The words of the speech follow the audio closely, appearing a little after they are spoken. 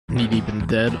knee deep in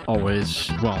dead, always.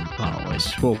 Well, not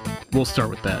always. We'll start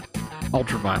with that.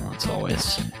 Ultra violence,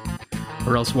 always.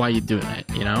 Or else why are you doing it,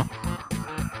 you know?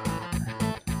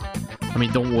 I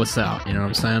mean, don't wuss out, you know what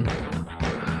I'm saying?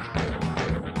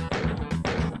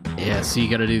 Yeah, so you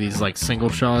gotta do these, like, single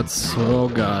shots. Oh,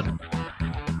 God.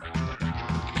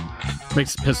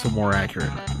 Makes the pistol more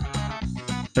accurate.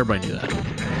 Everybody knew that.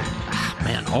 Ah,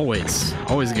 man, always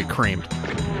get creamed.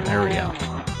 There we go.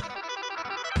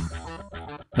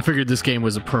 I figured this game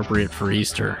was appropriate for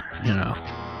Easter, you know.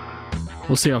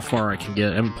 We'll see how far I can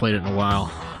get. I haven't played it in a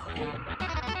while.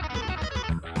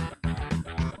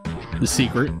 The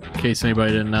secret, in case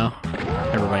anybody didn't know.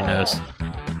 Everybody knows.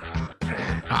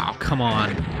 Oh, come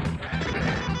on.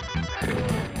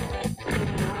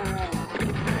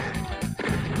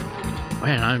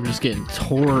 Man, I'm just getting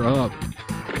tore up.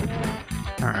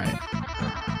 Alright.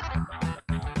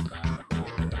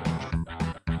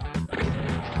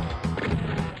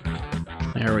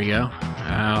 There we go.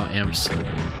 Oh, imps.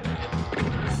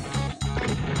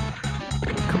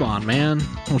 Come on, man.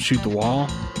 Don't shoot the wall.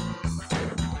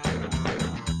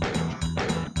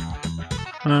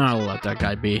 I'll let that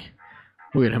guy be.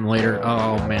 We'll get him later.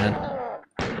 Oh, man.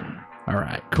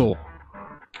 Alright, cool.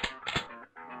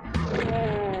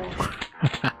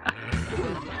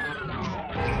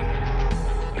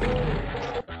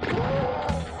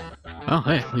 Oh,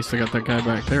 hey, at least I got that guy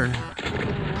back there.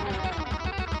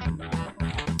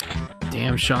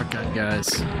 Damn shotgun, guys.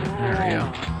 There we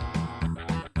go.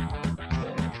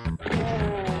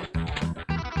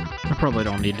 I probably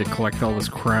don't need to collect all this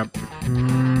crap.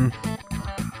 I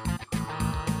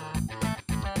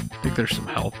think there's some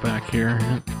health back here.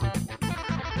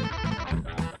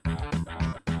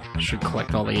 Should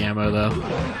collect all the ammo, though.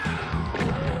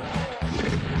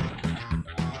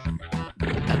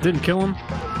 That didn't kill him?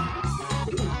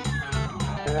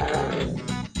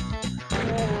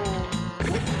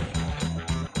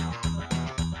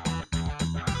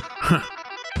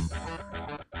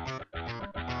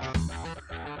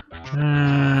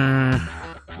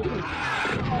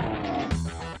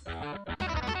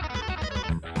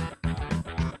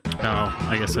 Oh,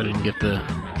 I guess I didn't get the...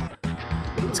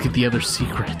 Let's get the other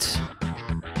secret.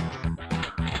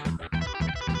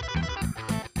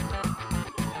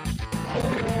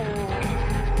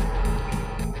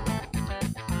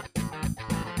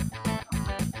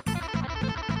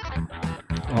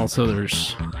 Also,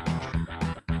 there's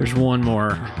one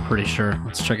more, pretty sure.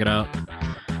 Let's check it out.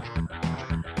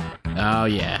 Oh,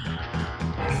 yeah.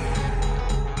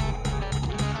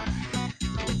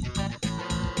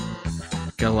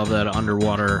 Gotta love that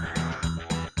underwater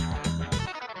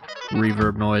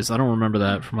reverb noise. I don't remember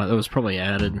that from that was probably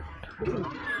added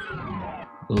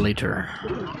later.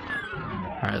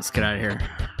 Alright, let's get out of here.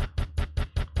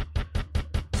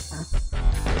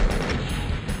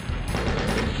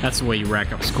 That's the way you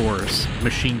rack up scores.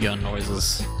 Machine gun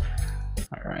noises.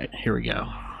 Alright, here we go.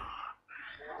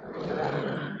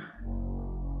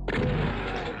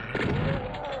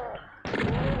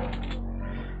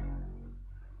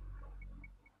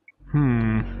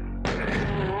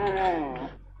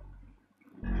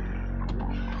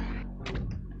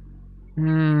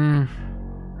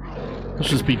 Let's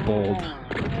just be bold.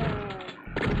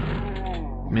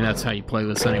 I mean, that's how you play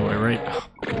this anyway, right?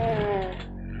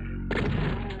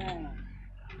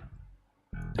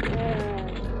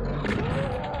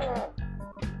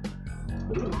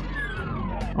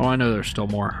 Oh, I know there's still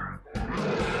more.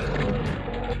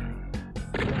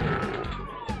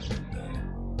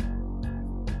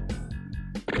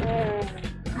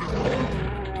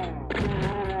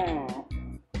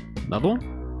 Another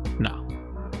one? No.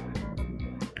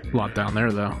 A lot down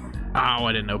there, though. Oh,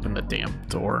 I didn't open the damn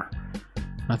door.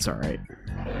 That's alright.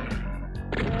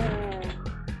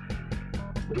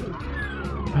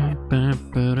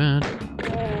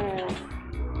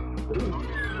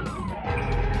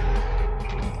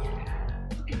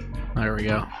 There we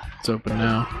go. It's open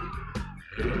now.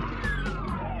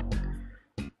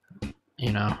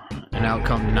 You know, and out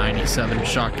come 97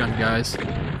 shotgun guys.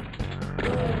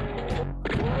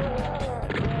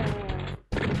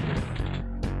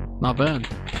 Not bad.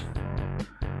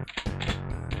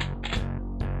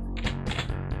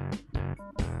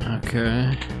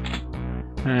 Okay.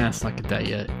 Let's not get that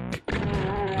yet.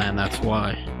 Man, that's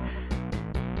why.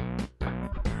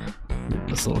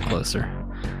 Just a little closer.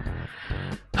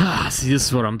 Ah, see, this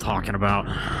is what I'm talking about.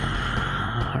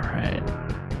 Alright.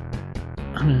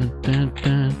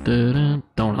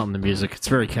 Don't hum the music, it's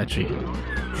very catchy.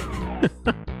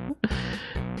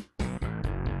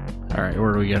 Alright,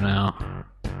 where do we go now?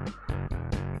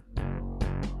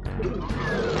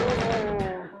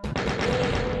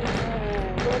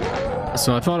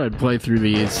 So I thought I'd play through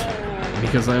these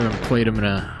because I haven't played them in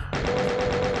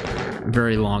a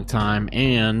very long time,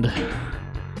 and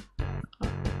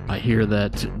I hear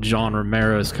that John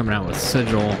Romero is coming out with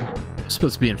Sigil. It's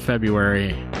supposed to be in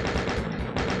February.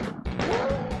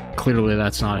 Clearly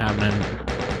that's not happening.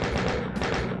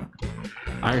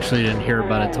 I actually didn't hear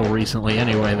about it till recently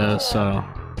anyway, though, so...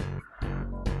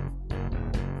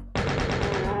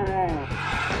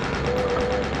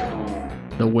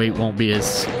 the wait won't be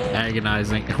as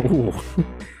agonizing. Ooh.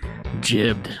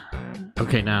 Jibbed.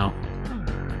 Okay, now.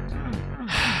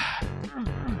 I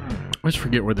always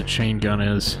forget where the chain gun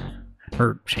is.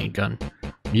 Or, chain gun.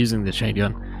 I'm using the chain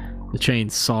gun. The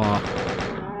chainsaw.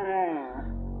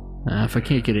 If I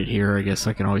can't get it here, I guess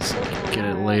I can always get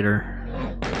it later.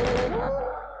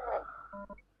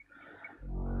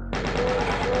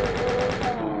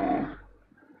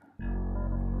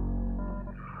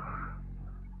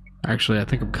 Actually, I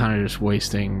think I'm kind of just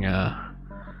wasting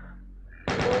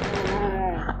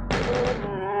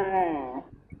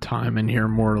time in here,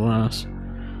 more or less.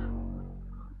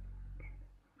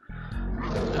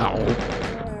 Ow.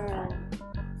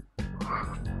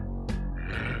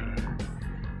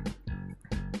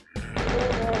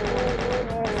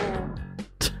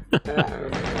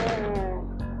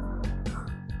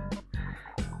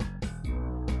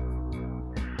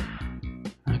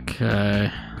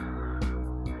 Okay.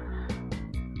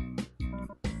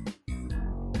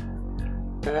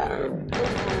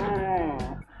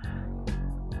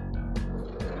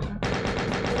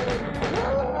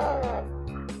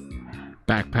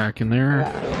 Backpack in there.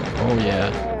 Oh yeah.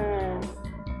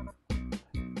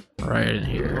 Right in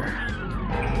here.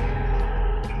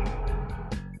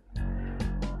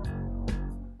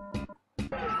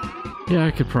 Yeah,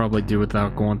 I could probably do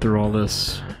without going through all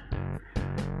this.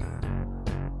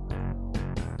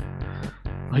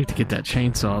 I'd like to get that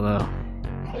chainsaw though.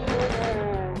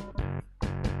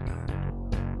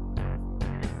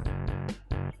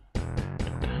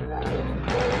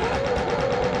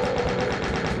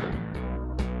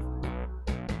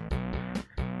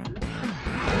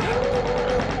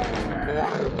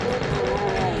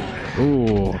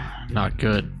 Ooh, not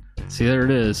good. See, there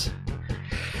it is.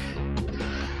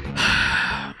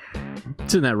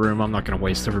 It's in that room. I'm not going to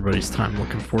waste everybody's time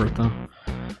looking for it, though.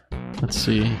 Let's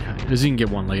see. Because you can get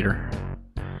one later.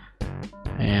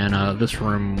 And this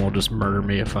room will just murder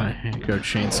me if I go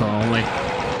chainsaw only.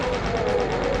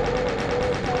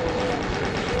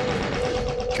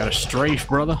 Got a strafe,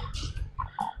 brother.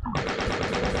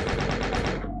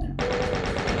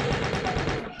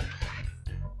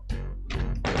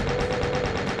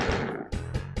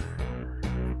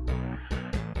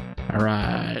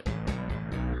 Alright.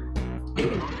 I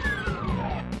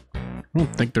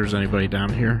don't think there's anybody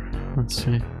down here. Let's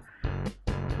see.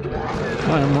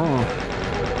 I am wrong.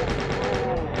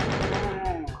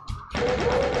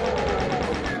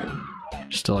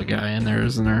 Still a guy in there,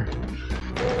 isn't there?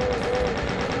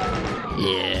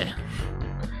 Yeah.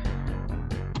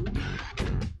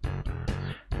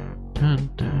 Dun,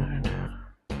 dun.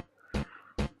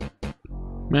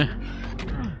 Meh.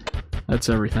 That's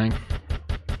everything.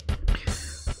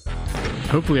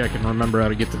 Hopefully I can remember how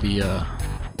to get to the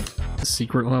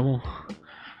secret level,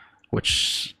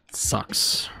 which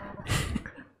sucks.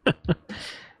 Oh,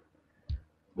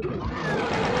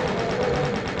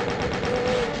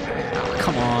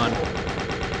 come on.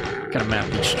 Gotta map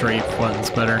these straight buttons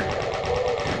better.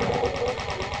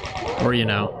 Or, you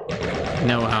know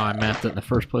how I mapped it in the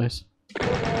first place.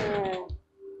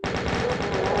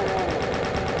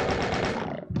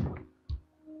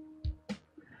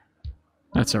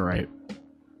 That's alright.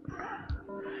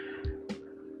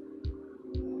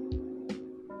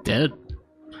 Dead?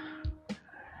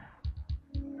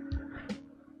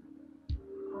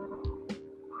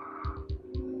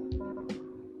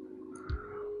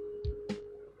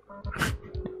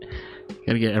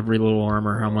 Gotta get every little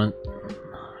armor helmet.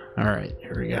 Alright,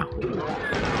 here we go.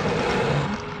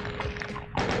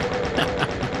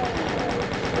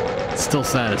 It's still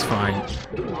satisfying.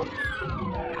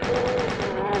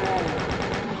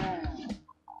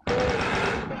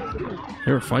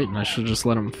 They were fighting, I should just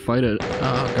let them fight it.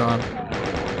 Oh god.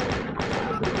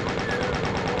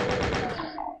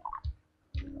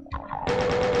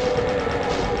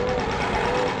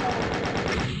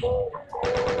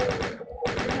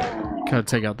 Gotta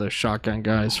take out those shotgun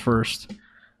guys first.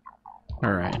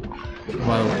 Alright.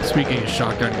 Well, speaking of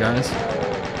shotgun guys.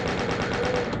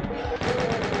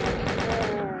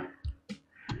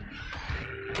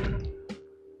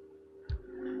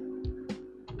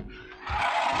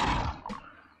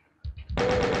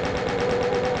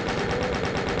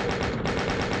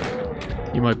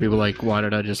 You You might be like, why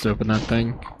did I just open that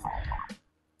thing?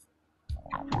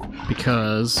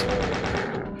 Because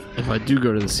if I do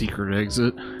go to the secret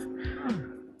exit,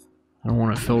 I don't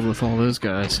want it filled with all those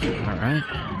guys. Alright.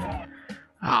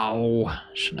 Ow.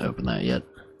 Shouldn't open that yet.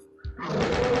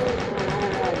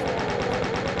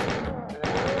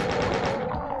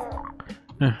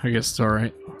 I guess it's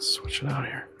alright. Let's switch it out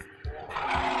here.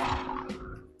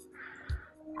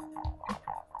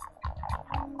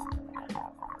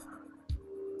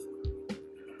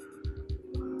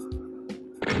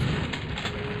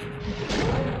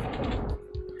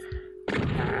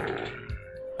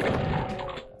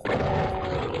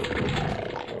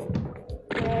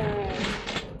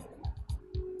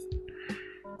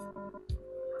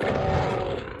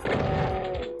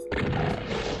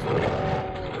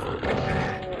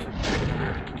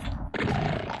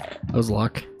 That was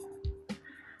luck.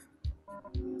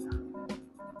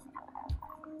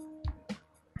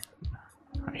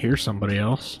 I hear somebody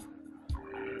else.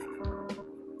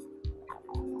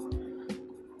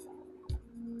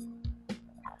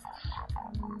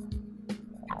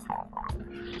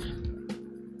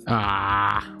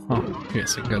 Ah, oh, I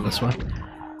guess I can go this way.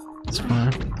 It's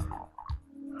fine.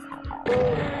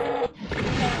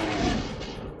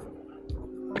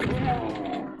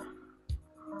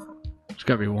 There's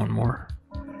gotta be one more.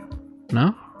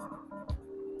 No?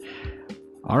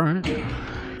 Alright. Yeah.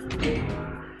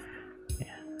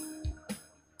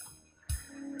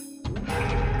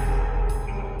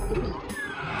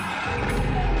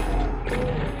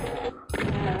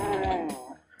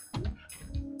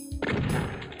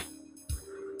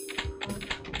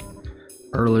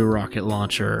 Early rocket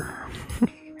launcher.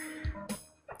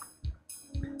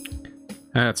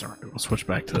 That's alright, we'll switch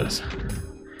back to this.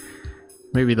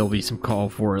 Maybe there'll be some call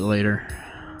for it later.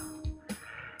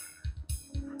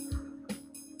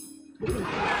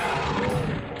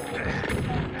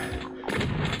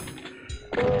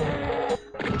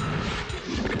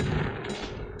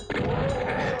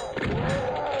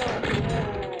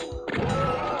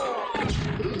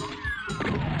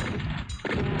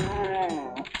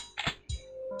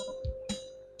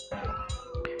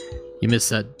 You missed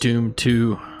that Doom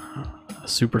 2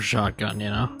 super shotgun, you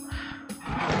know?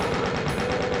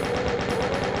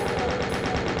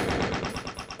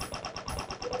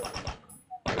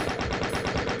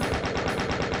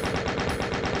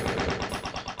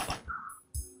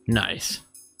 Nice.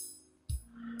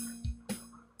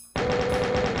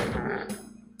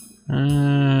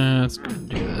 Let's go and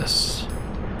do this.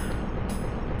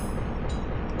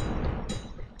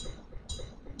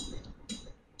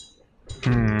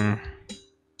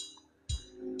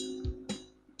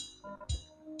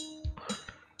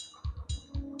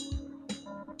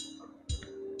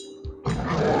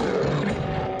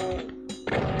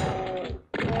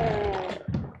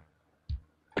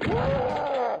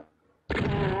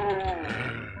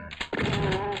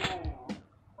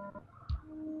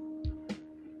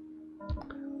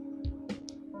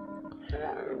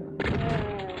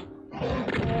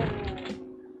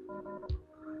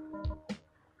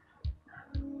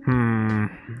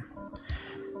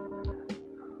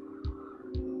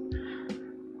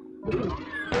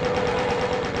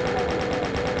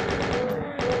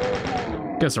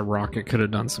 Guess a rocket could have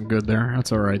done some good there.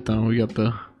 That's all right though. We got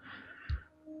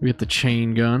the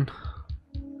chain gun.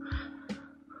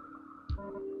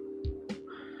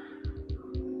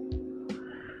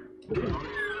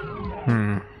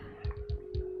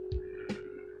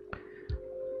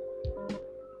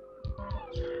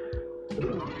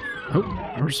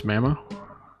 Oh, there's some ammo.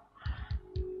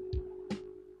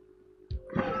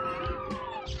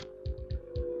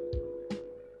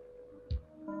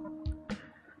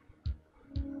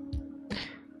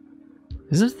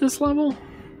 Is it this level?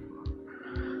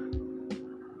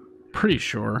 Pretty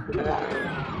sure.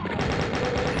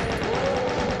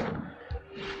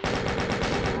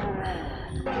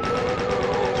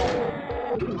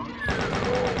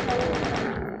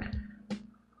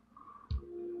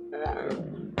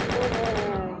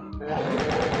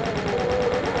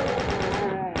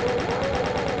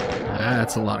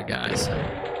 That's a lot of guys.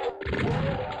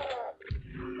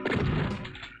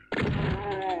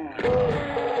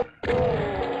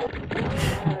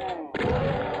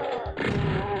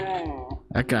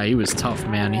 That guy, he was tough,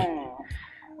 man.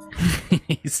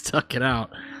 He stuck it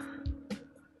out.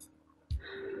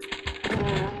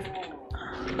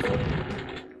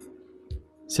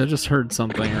 See, I just heard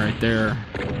something right there.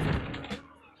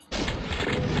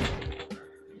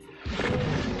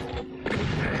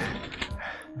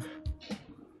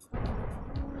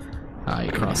 Ah,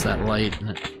 you cross that light.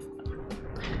 And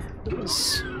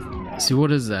see,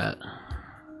 what is that?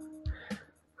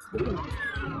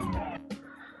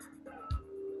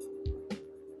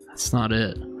 That's not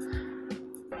it.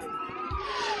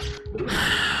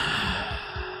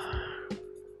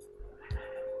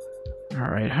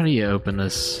 Alright, how do you open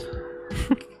this?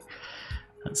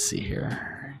 Let's see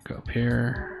here. Go up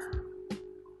here.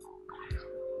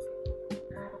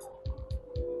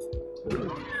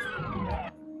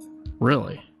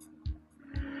 Really?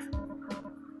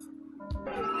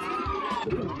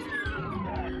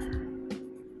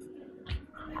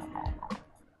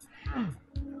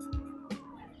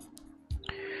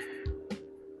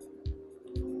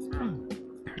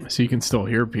 So you can still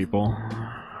hear people.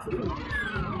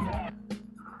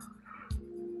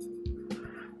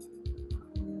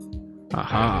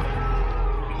 Aha.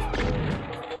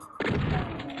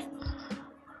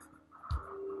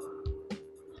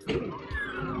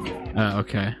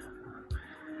 Okay.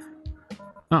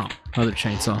 Oh, another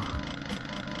chainsaw.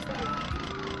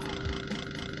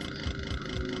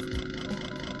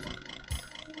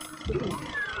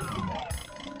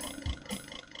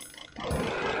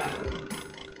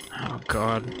 Oh,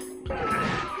 God.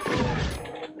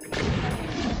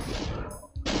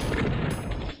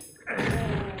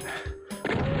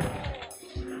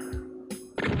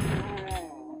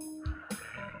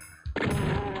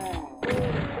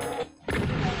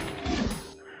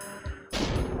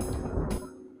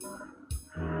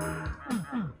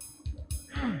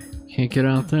 Can't get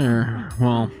out there.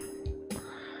 Well,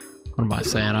 what am I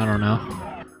saying? I don't know.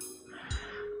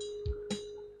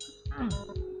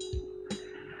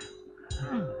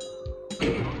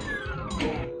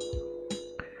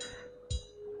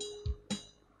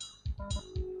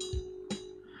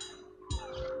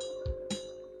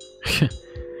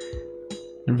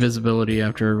 Invisibility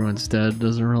after everyone's dead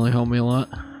doesn't really help me a lot.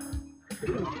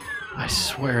 I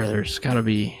swear there's gotta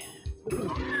be...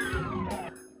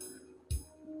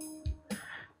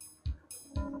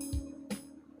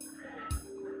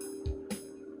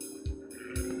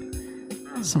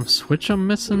 some switch I'm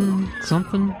missing?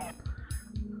 Something?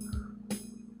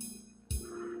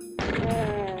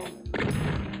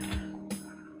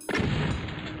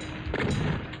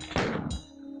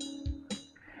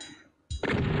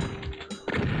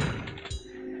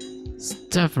 It's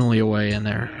definitely a way in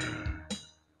there.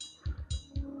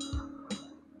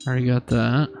 Already got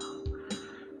that.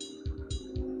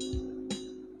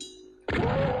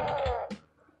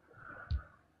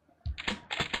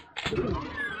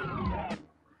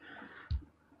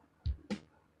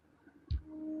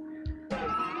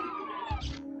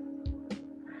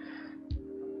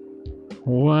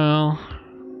 Well,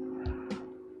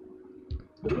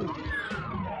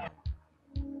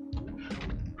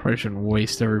 probably shouldn't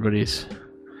waste everybody's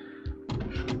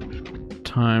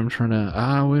time trying to...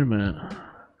 Ah, wait a minute.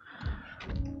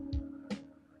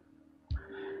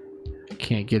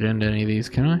 Can't get into any of these,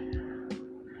 can I?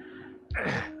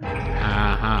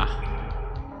 Aha.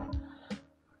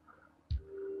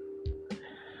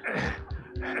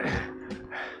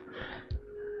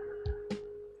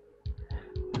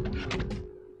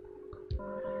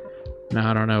 No,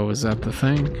 I don't know. Was that the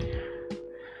thing?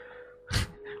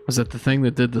 Was that the thing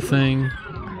that did the thing?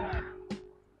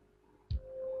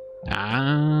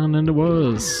 And it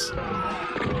was.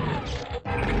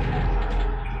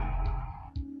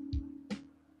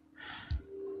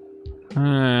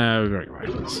 We're gonna go back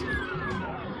to this.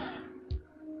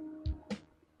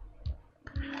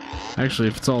 Actually,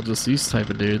 if it's all just these type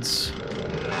of dudes.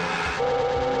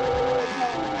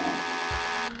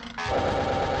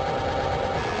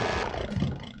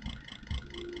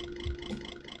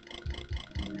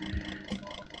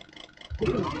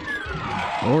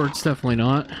 Or it's definitely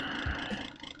not.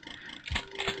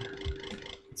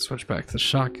 Switch back to the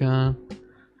shotgun.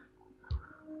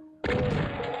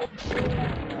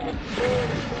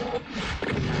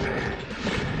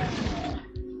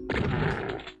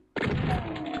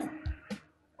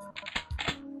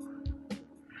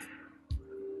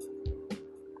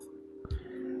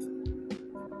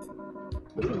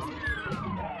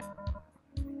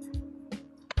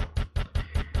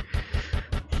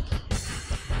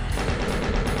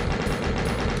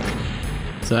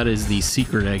 So that is the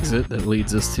secret exit that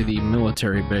leads us to the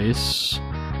military base.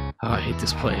 Oh, I hate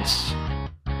this place.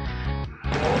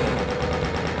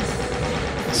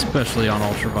 Especially on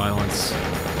ultraviolence.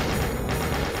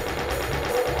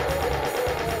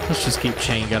 Let's just keep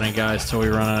chain gunning guys till we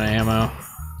run out of ammo.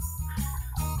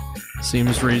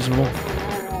 Seems reasonable.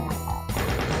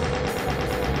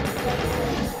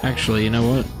 Actually, you know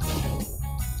what?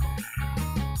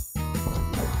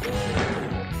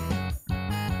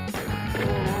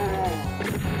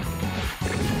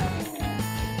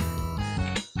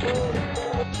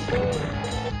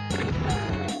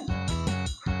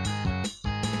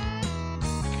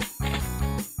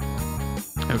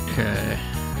 Okay.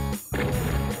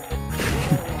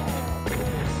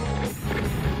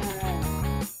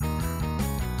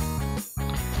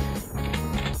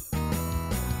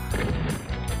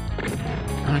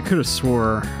 I could have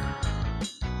swore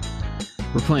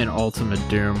we're playing Ultimate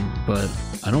Doom, but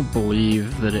I don't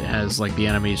believe that it has like the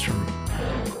enemies from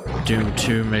Doom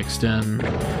 2 mixed in.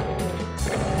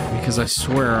 Because I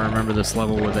swear I remember this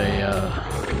level with a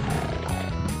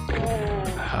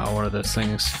what are those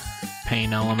things?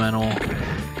 Pain Elemental.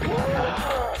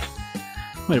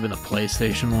 Might have been the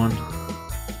PlayStation one.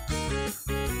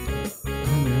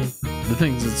 The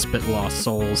things that spit lost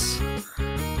souls.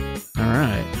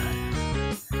 Alright.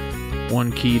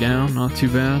 One key down, not too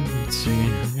bad. Let's see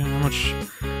how much.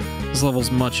 This level's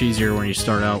much easier when you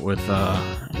start out with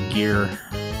gear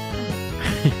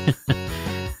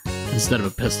instead of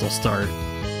a pistol start.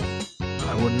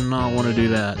 I would not want to do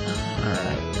that.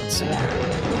 Alright, let's see here.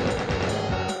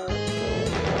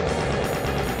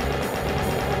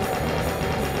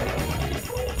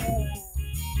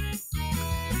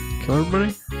 Kill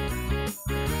everybody?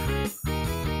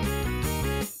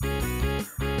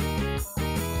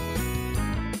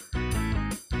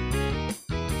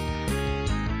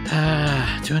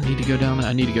 Do I need to go down there?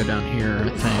 I need to go down here, I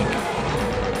think.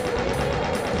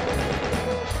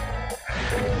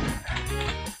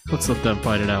 Let's let them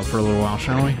fight it out for a little while,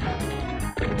 shall we?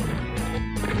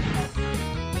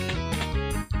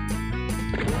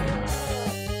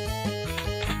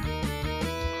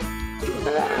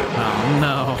 Oh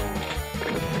no.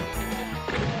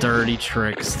 Dirty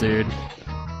tricks, dude.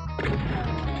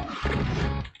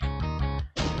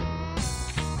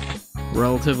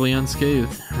 Relatively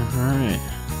unscathed. Alright.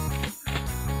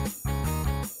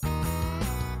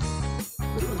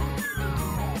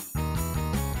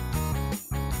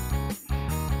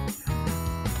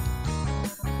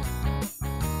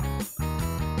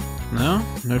 No?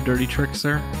 No dirty tricks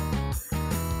there?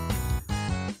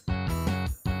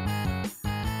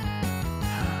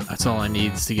 That's all I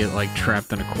need is to get, like,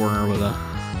 trapped in a corner with a...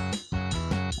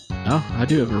 Oh, I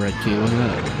do have a red key, look at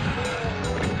that.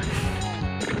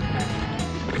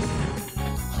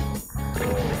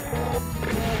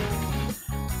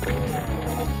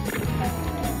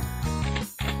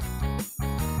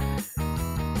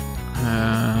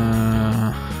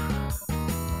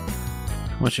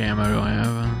 How much ammo do I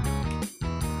have?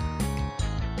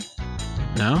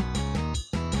 No?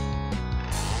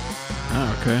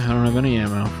 Oh, okay. I don't have any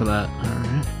ammo for that.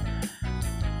 Alright.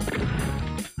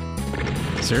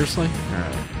 Seriously?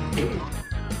 Alright.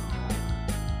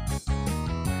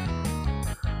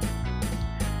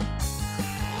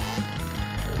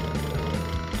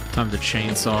 Time to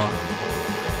chainsaw.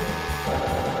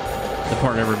 The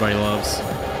part everybody loves.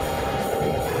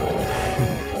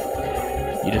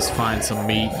 You just find some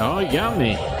meat. Oh,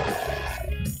 yummy!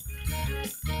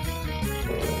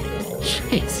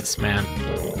 Jesus, man.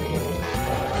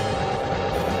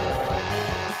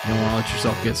 You don't want to let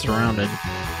yourself get surrounded.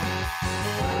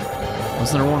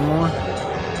 Wasn't there one more?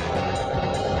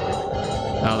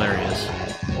 Oh, there he is.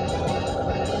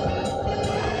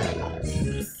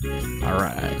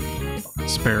 Alright.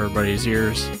 Spare everybody's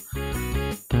ears.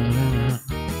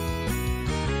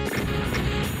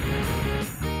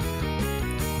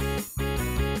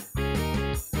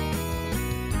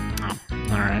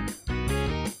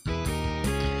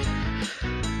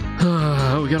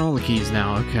 We got all the keys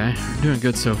now, okay. We're doing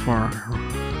good so far.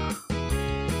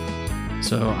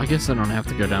 So, I guess I don't have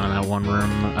to go down in that one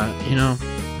room. You know,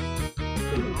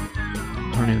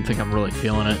 I don't even think I'm really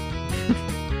feeling it.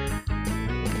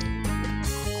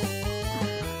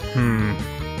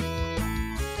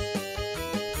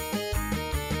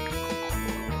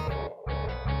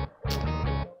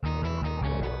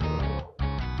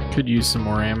 Could use some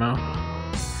more ammo.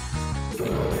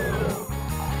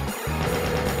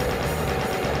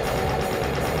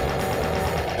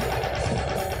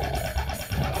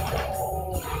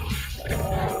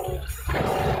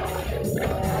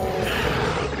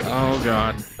 Oh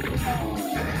god.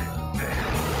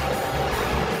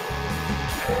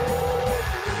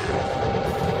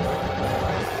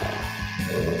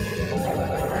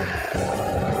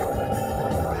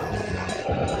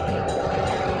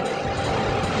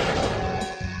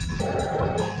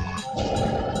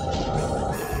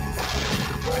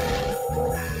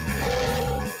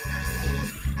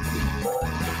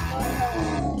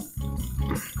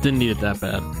 Didn't need it that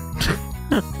bad.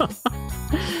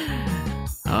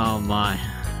 Oh my.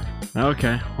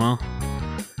 Okay, well.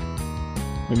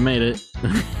 We made it.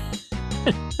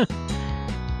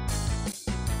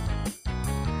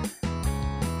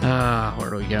 Where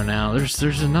do we go now?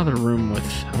 There's another room with...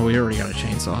 Oh, we already got a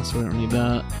chainsaw, so we don't need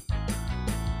that.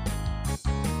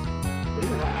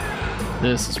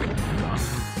 This is really fun.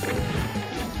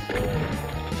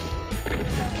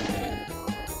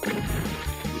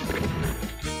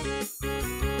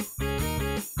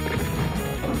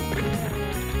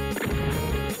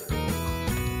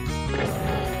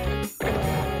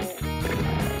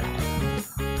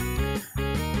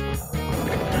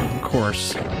 Of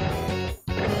course.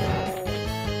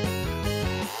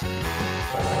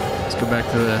 Let's go back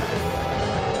to the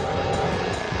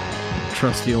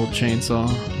trusty old chainsaw.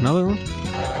 Another one?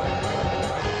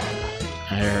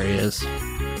 There he is.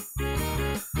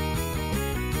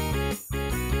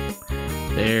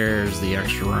 There's the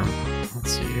extra room.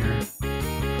 Let's see here.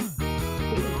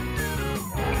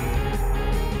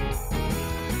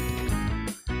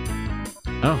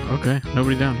 Oh, okay.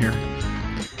 Nobody down here.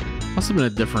 Must have been a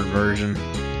different version.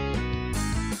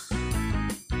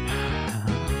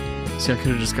 See, I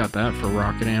could have just got that for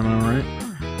rocket ammo, right?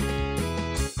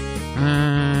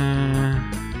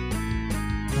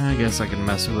 I guess I can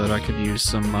mess with it. I could use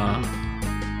some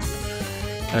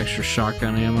extra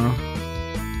shotgun ammo.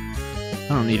 I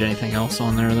don't need anything else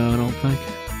on there, though, I don't think.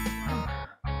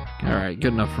 Alright,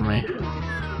 good enough for me.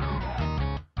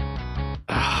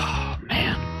 Oh,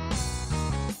 man.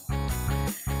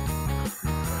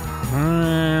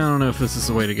 I don't know if this is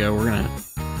the way to go. We're gonna...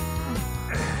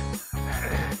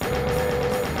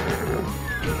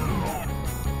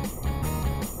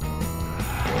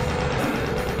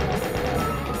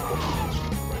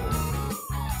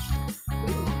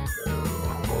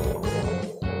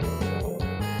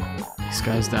 These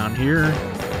guys down here.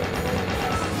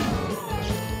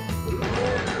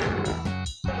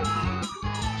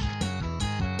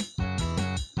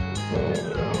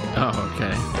 Oh,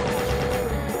 okay.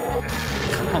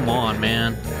 Come on,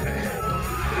 man.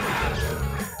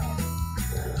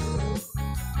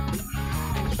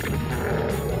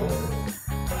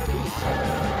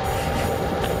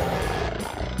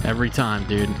 Every time,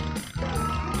 dude.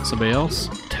 Somebody else?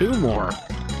 Two more.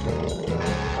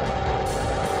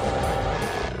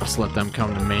 Just let them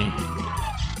come to me.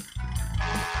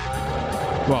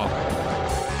 Well,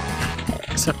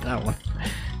 except that one.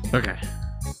 Okay.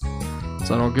 Is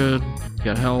that all good?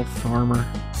 Got health, armor.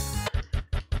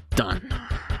 Done.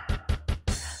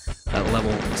 That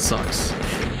level sucks.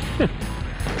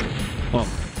 Well,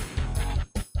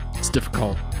 it's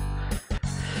difficult.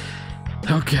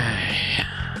 Okay.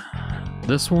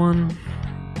 This one.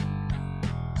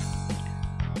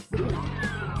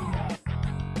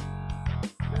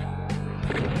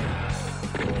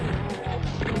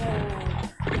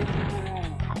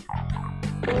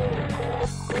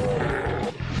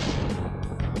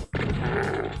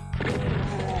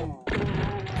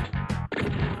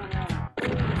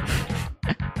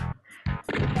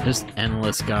 Just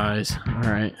endless guys.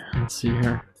 Alright, let's see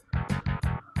here.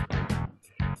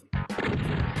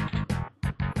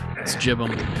 Let's jib them.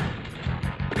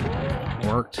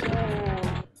 Worked.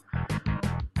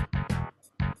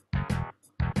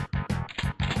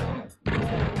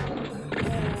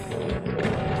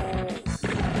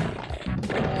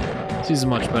 This is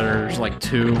much better. There's like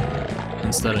 2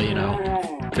 instead of, you know,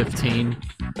 15.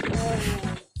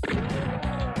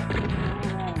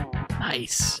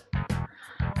 Nice.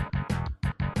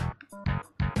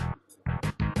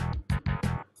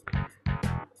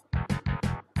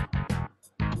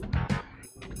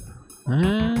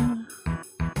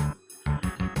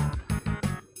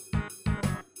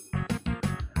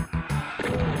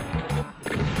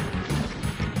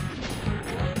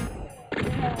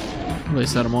 They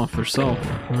set them off themselves.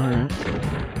 Alright.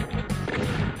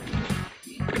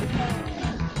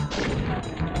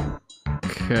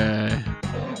 Okay.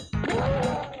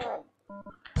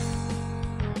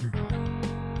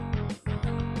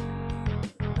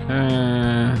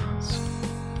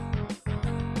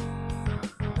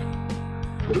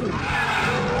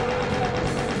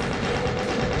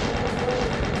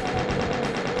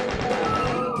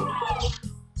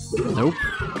 Nope.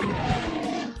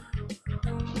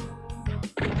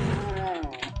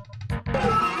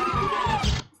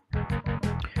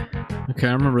 Okay,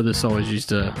 I remember this always used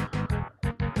to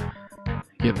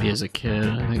get me as a kid.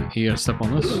 I think you gotta step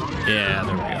on this. Yeah,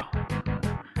 there we go.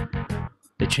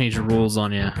 They changed the rules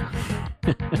on you.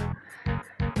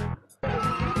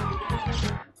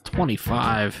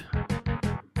 25.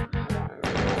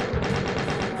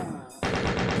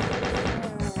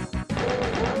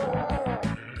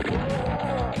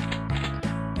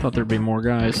 Thought there'd be more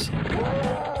guys.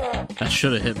 That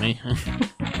should have hit me.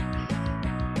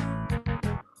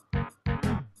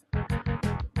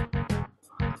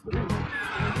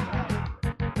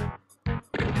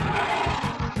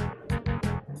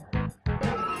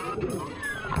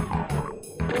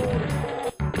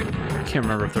 can't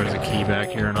remember if there's a key back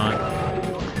here or not.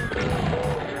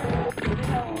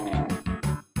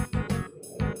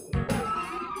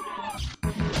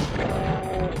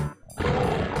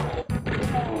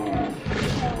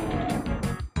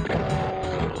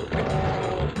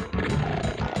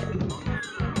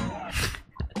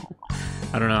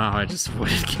 I don't know how I just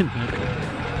avoided getting hit.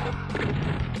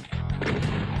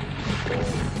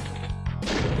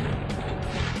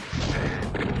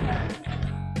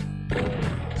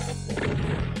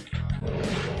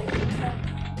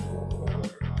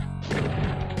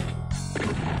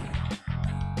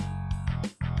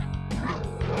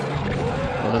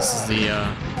 Well, this is the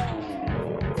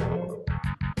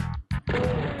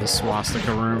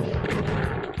swastika room.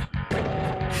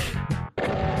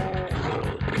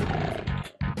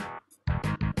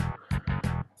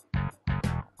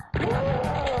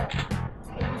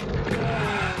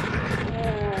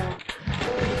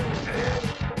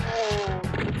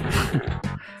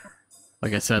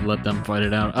 Like I said, let them fight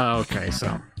it out. Oh, okay,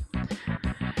 so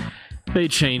they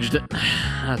changed it.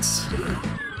 I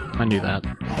knew that.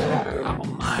 Oh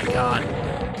my god.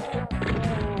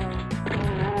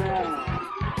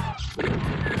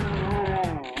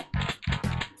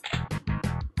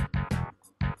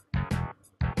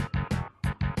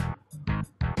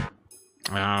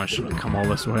 Oh, I shouldn't come all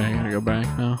this way. I gotta go back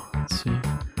now. Let's see.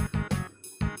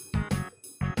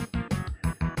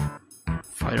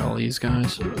 Fight all these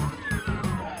guys.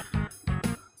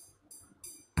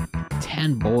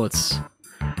 10 bullets.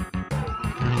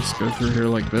 I just go through here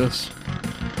like this.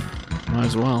 Might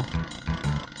as well.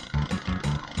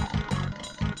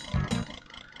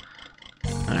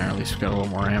 Alright, at least we got a little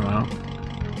more ammo.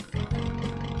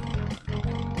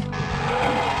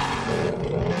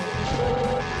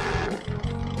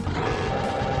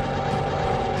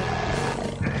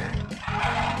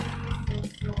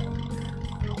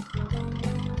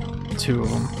 Two of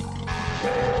them.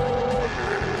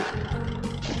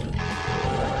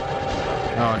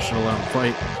 Oh, I should have let him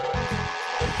fight.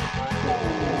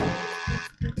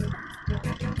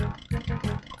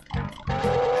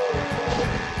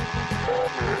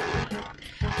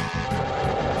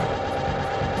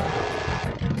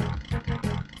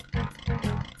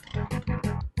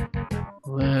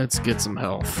 Let's get some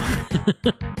health.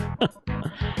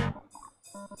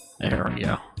 There we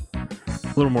go. A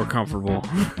little more comfortable.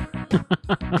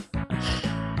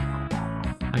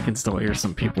 I can still hear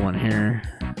some people in here.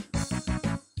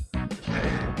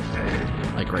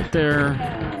 Like right there.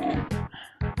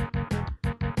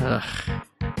 Ugh.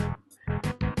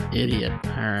 Idiot.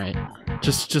 Alright.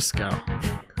 Just go.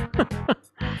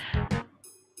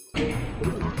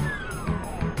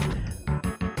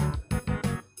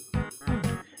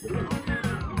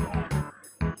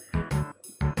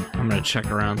 I'm gonna check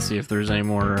around, see if there's any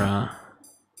more,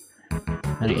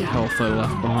 any health I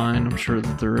left behind. I'm sure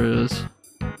that there is.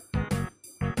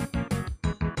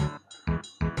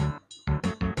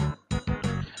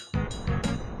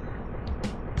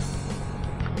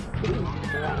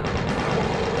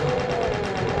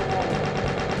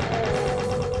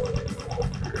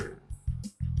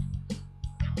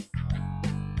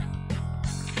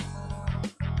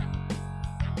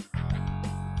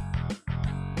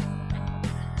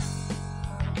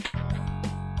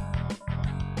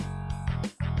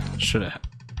 Should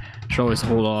always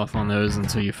hold off on those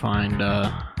until you find the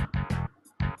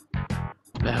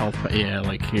health. Yeah,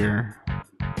 like here.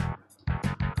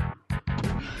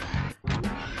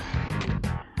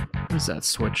 What's that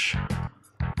switch?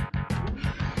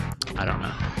 I don't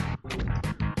know.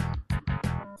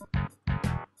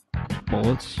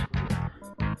 Bullets.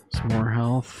 Some more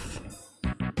health.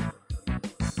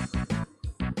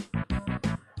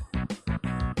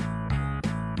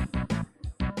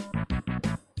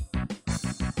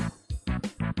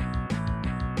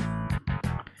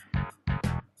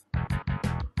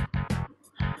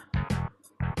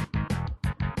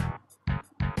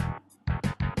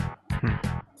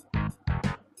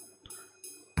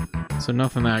 So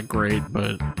nothing that great,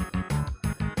 but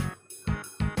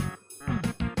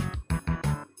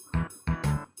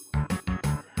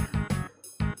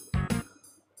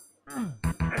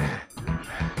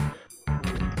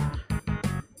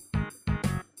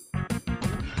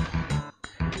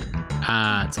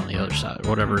it's on the other side.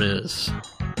 Whatever it is. I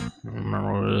don't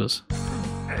remember what it is.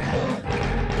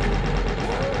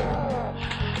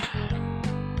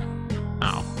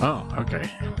 Oh, okay.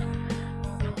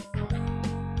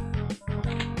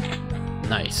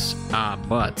 Nice.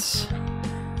 But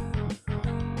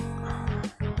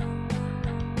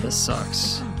this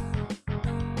sucks.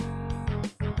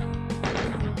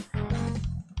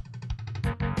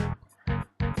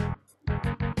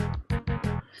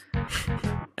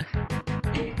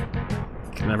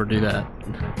 never do that.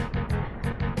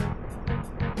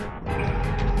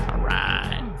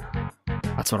 Alright.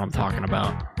 That's what I'm talking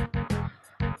about.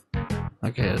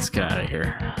 Okay, let's get out of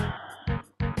here.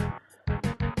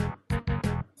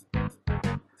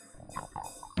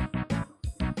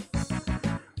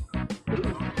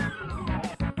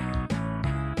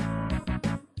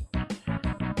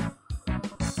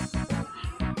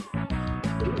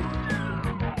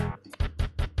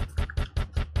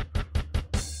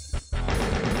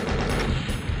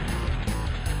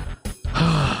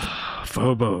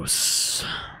 Phobos.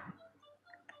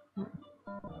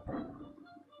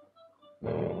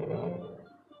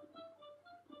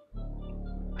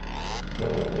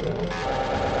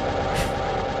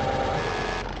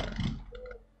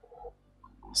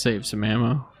 Save some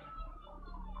ammo.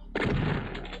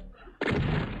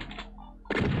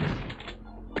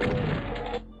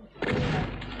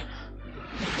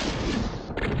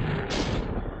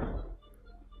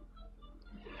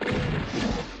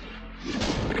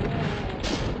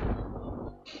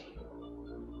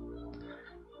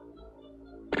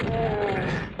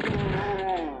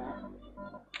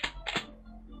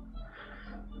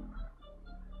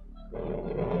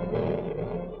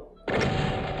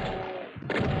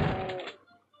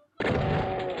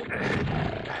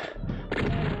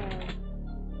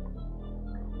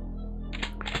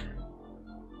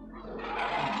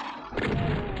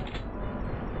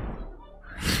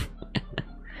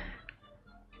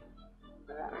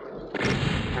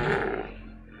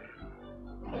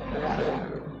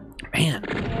 Man.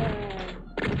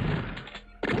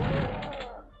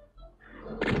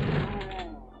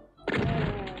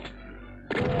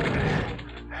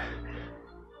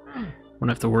 Wouldn't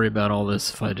have to worry about all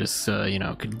this if I just, you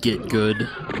know, could get good.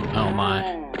 Oh my.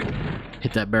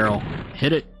 Hit that barrel.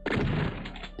 Hit it.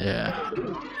 Yeah.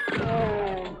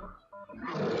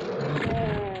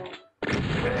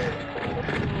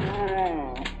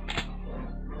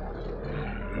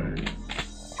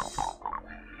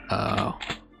 Oh.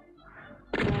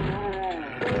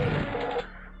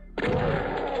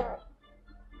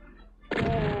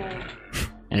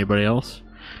 Anybody else?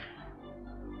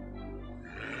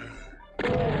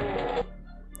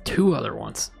 Two other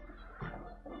ones.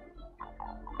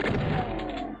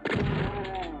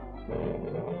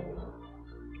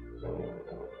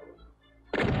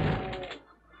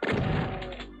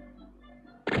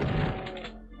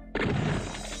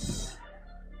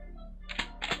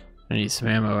 I need some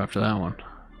ammo after that one.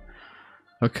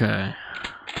 Okay.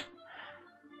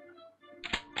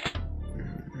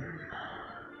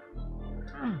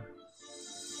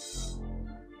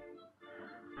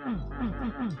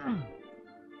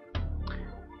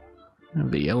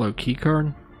 The yellow key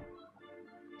card.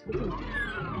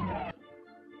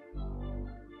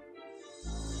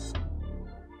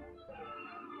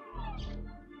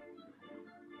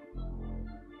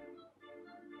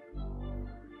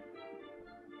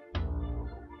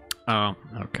 Oh,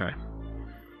 okay.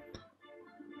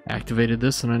 Activated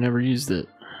this and I never used it.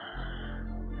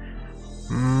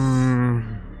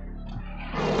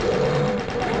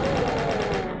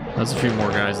 That's a few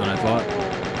more guys than I thought.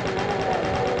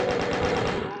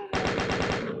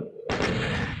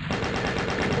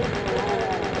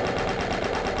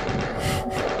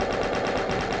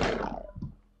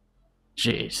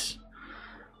 Jeez.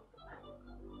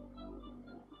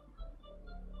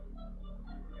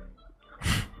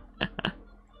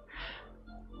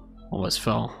 Almost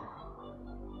fell.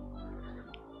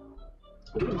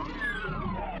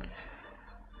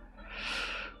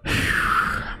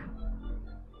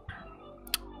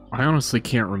 I honestly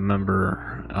can't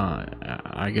remember.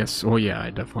 I guess, well, yeah, I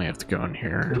definitely have to go in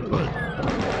here, but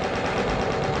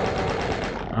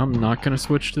I'm not gonna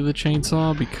switch to the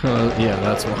chainsaw because, yeah,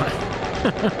 that's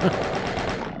why.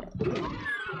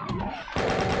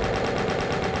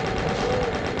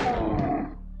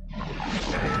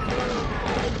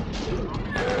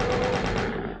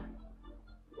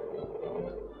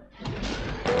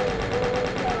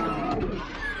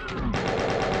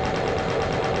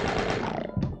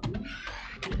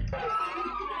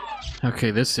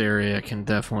 Okay, this area can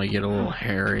definitely get a little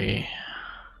hairy.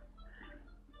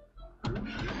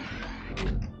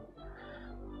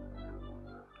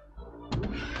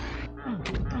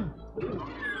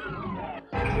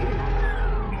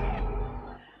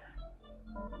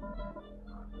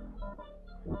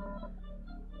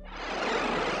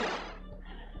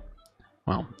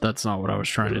 Well, that's not what I was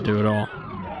trying to do at all,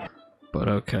 but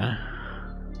okay.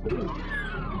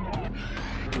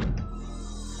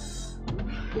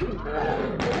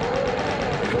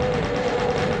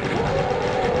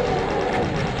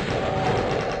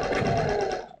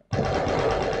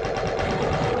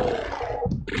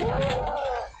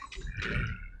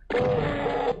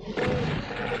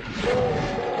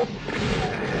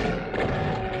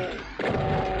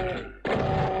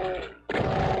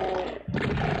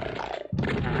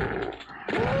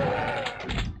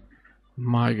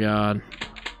 my god.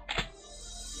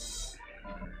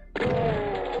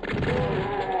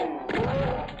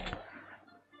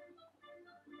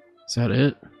 Is that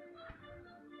it?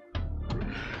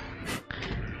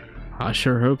 I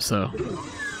sure hope so.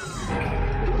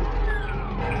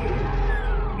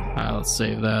 Alright, let's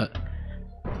save that.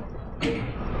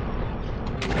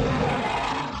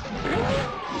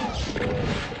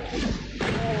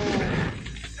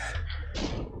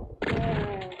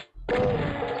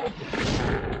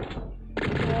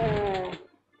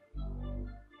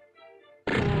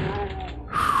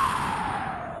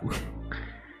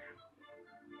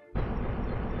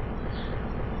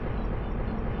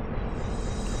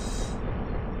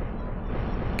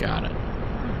 Got it.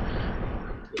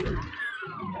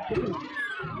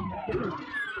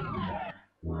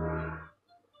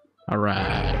 All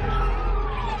right.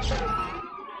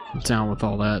 I'm down with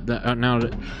all that. Now,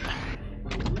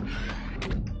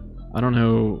 I don't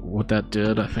know what that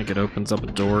did. I think it opens up a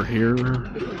door here.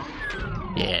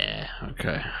 Yeah.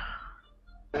 Okay.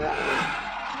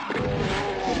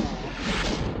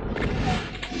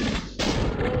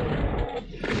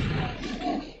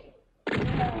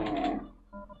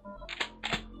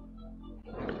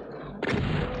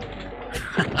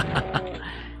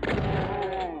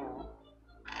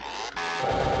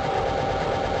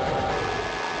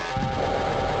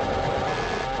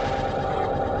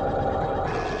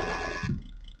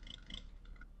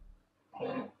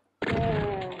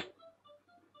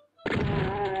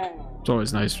 It's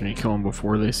always nice when you kill them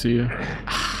before they see you.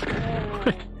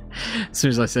 As soon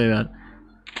as I say that.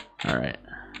 Alright.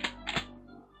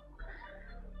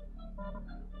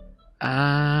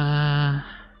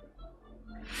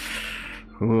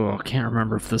 Oh, I can't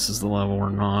remember if this is the level or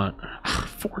not.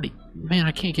 40. Man,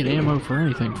 I can't get ammo for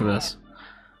anything for this.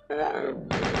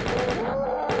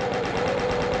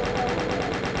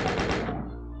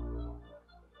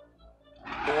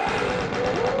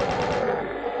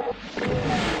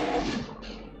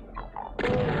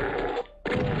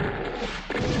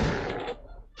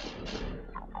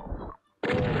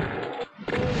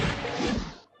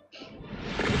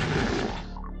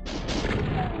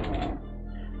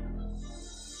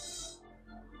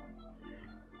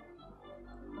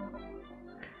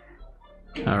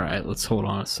 Alright, let's hold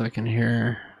on a second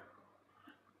here.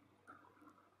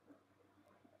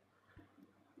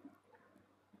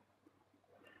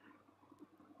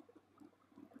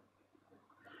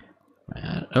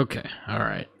 Okay,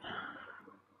 alright.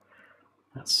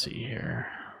 Let's see here.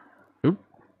 Oop.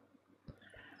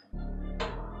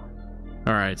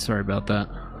 Alright, sorry about that.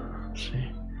 Let's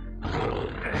see.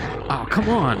 Oh, come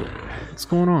on! What's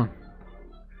going on?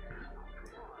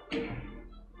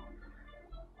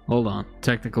 Hold on.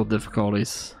 Technical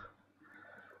difficulties.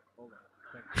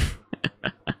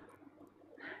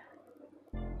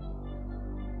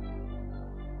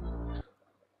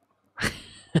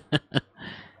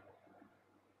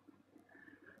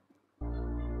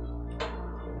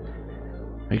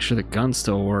 Make sure the gun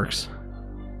still works.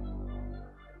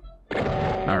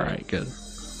 Alright, good.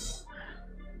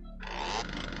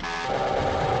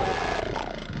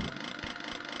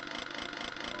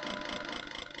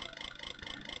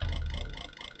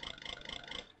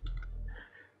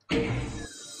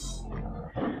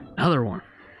 Another one.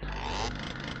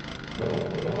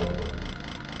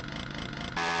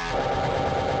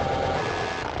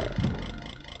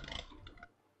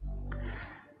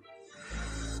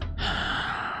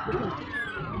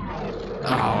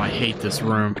 Oh, I hate this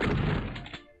room.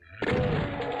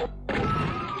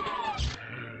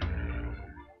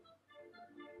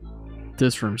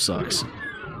 This room sucks.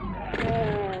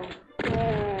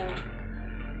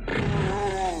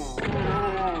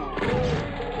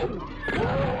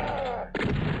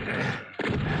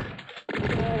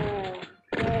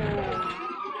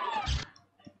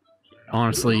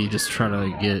 Honestly, you just try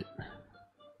to get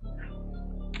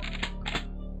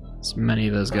as many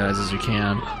of those guys as you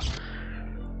can.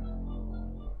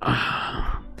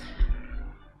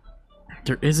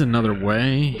 There is another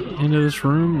way into this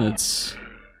room that's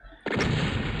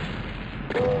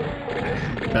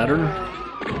better.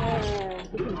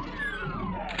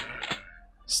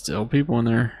 Still people in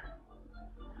there.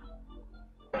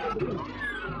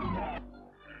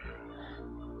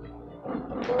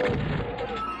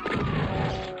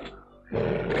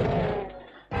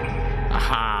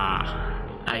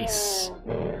 Aha! Nice.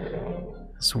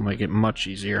 This will make it much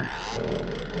easier.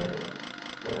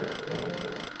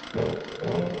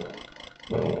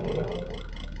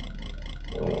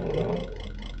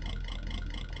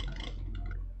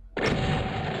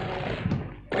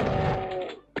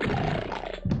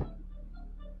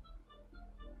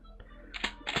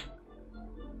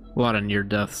 A lot of near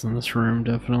deaths in this room,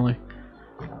 definitely.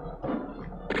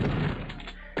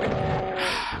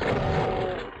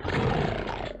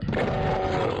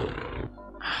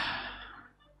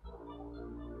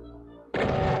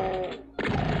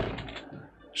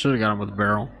 Should have got him with a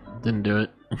barrel. Didn't do it.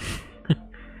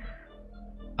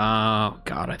 Oh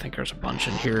god, I think there's a bunch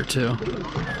in here too.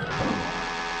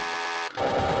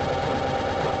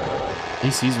 At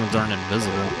least these ones aren't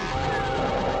invisible.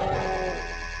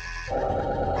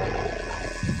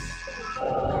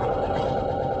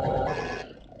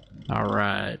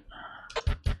 Alright.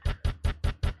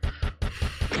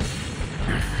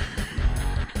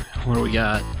 What do we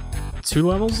got? 2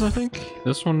 levels, I think?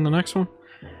 This one and the next one?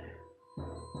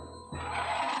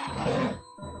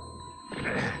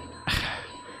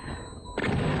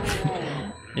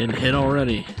 Didn't hit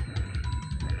already.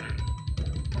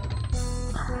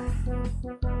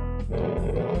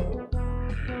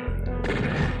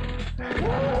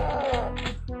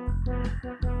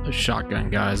 The shotgun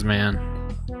guys, man.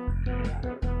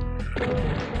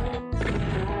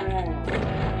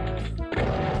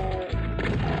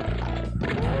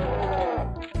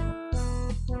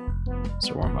 Is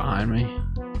there one behind me?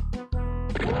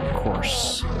 Of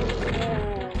course.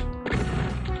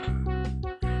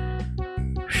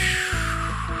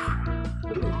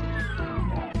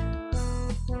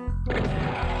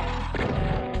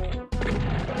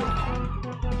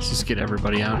 Let's just get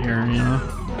everybody out here, you know?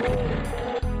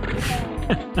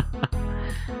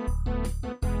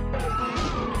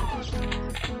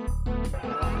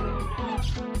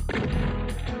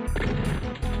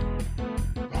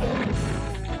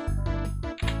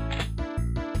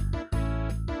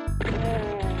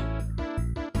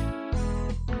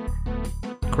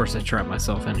 Of course, I trap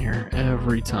myself in here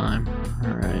every time.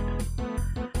 All right.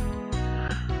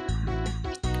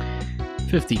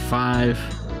 55.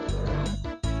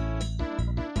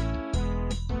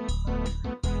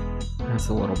 That's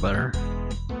a little better.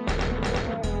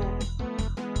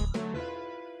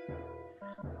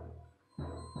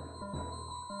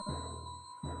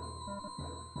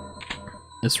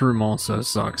 This room also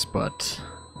sucks, but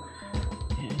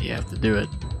you have to do it.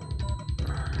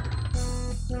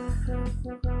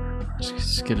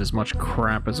 Just get as much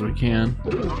crap as we can.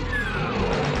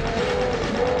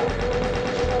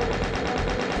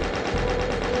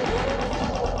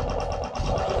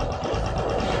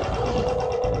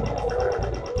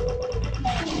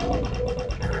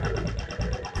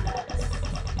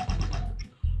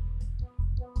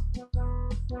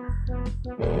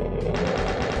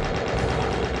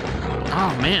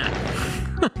 Oh man.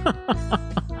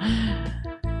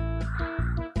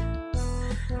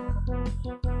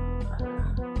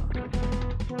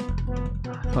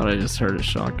 I thought I just heard a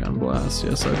shotgun blast.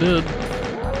 Yes, I did.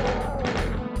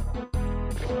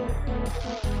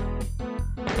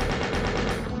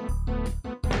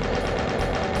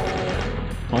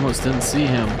 Almost didn't see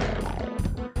him.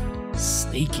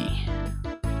 Sneaky.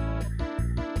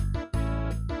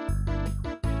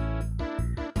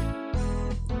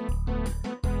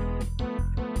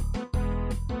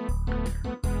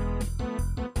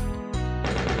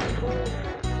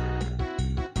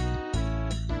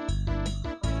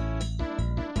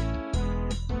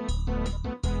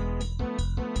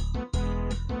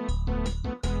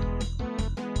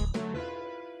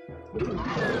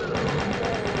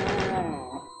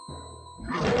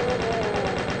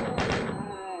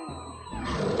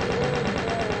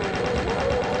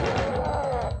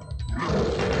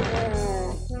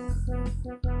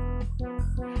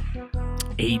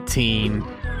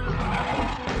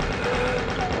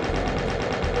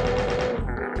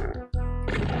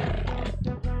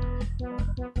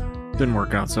 Didn't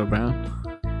work out so bad.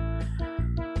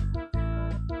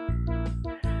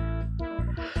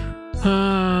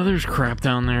 There's crap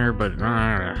down there, but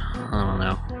I don't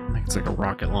know. I think it's like a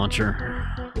rocket launcher.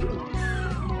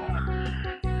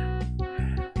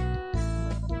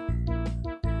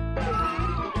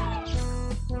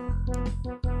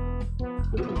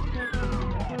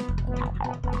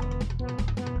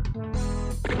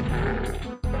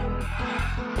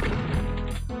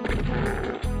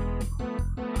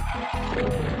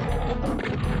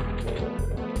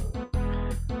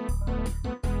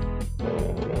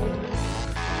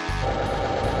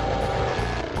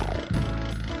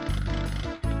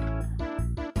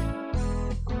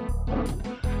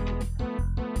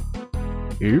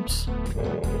 Oops.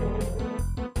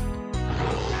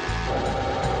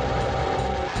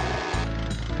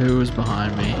 Who is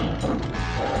behind me?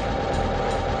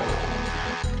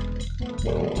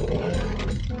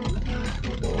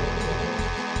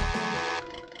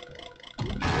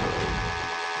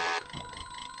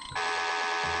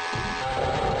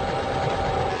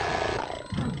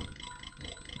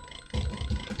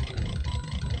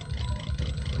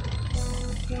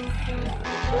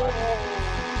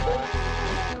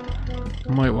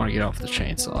 Might want to get off the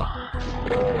chainsaw.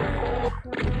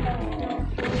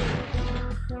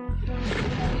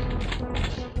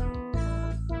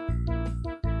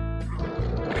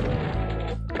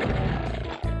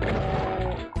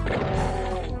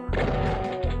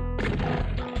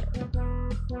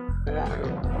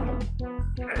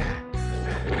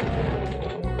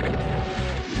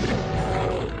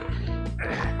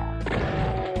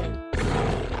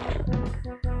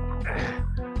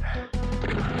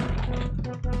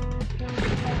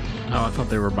 Oh, I thought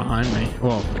they were behind me.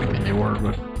 Well, I mean, they were,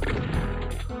 but...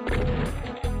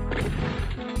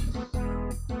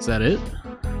 Is that it?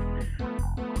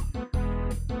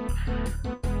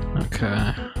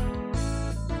 Okay.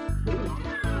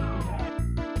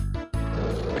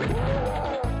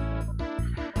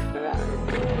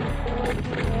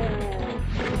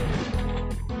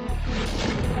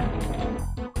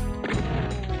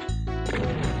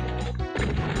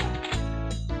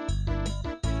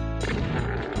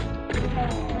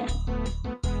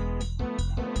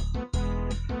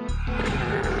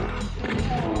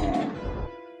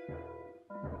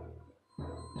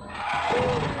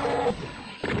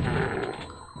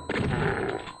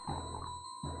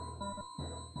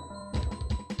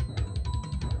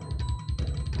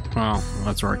 Well,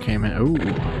 that's where I came in. Ooh.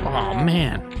 Oh,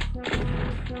 man.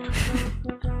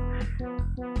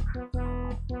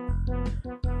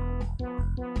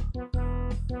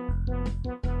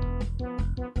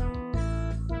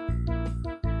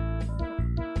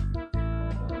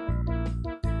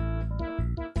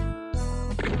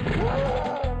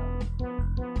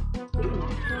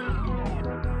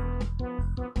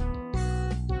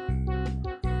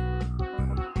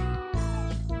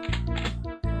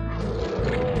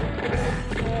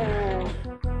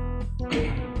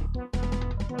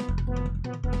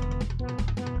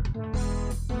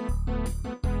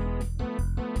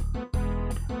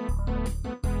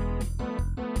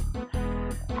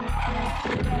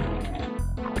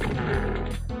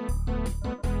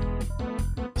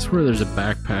 I swear there's a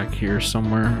backpack here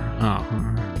somewhere. Oh,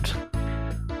 alright.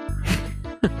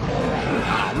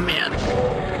 Oh, man.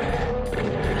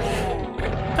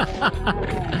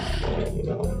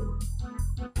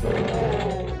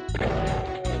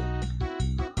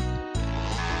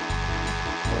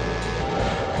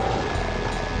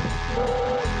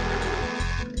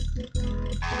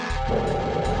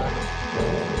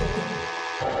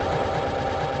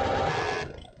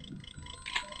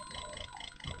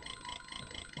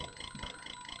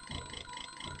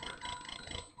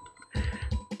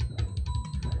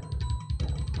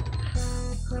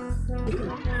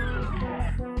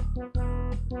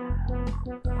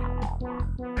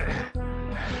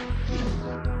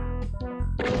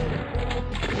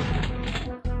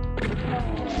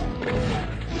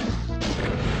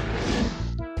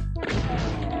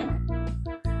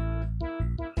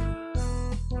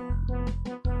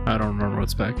 I don't remember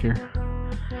what's back here.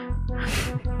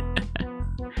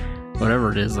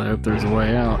 Whatever it is, I hope there's a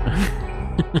way out.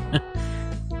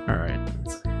 Alright.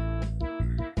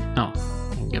 Oh,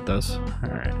 I can get those.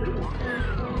 Alright.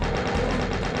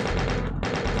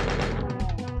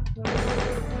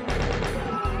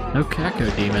 No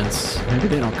Caco demons. Maybe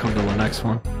they don't come to the next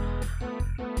one.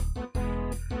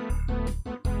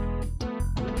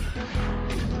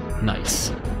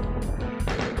 Nice.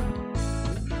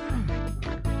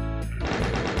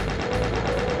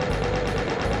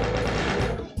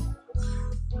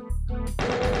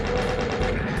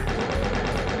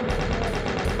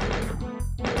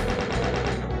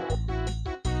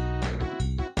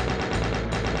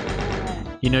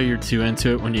 You know you're too into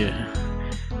it when you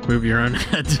move your own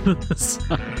head to the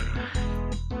side.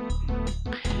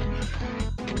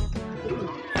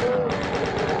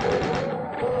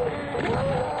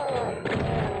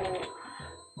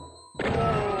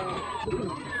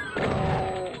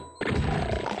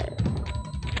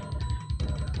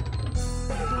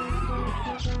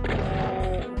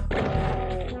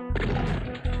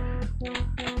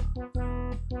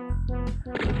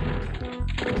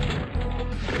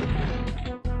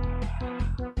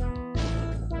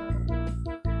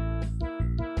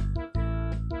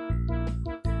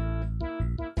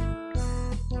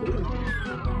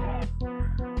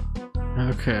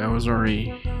 Okay, I was already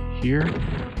here.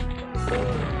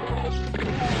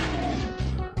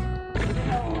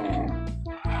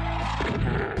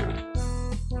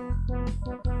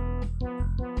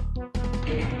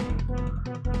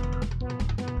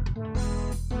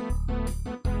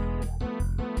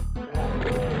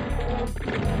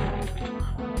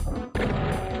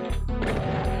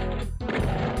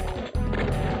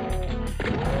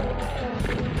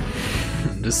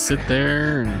 just sit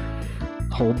there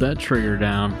and hold that trigger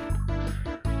down.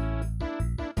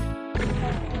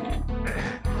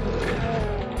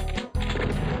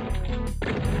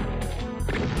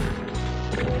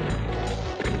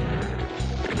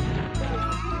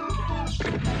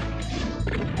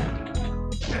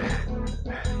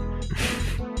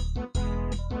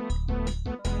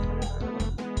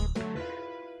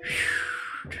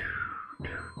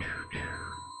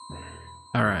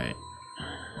 All right.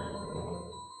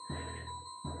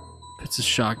 It's a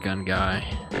shotgun guy.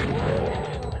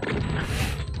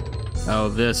 Oh,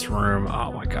 this room.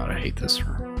 Oh my god, I hate this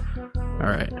room. All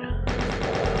right.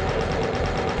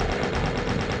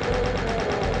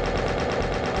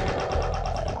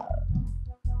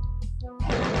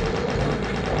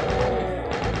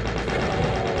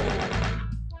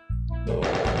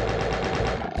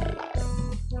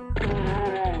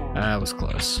 That was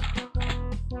close.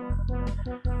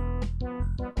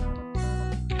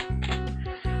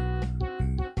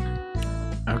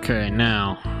 Okay,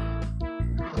 now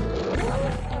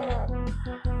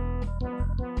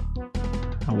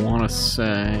I want to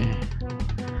say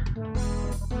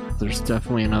there's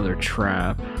definitely another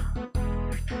trap.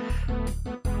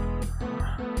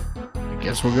 I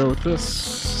guess we'll go with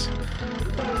this.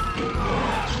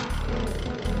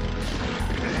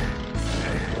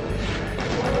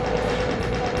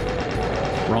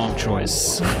 Wrong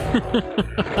choice.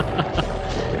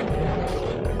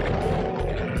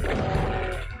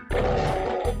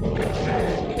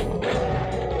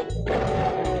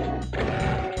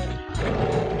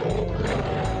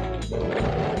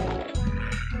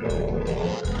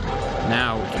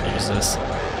 Now we can use this.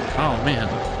 Oh man.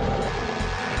 I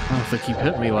don't know if they keep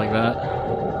hitting me like that.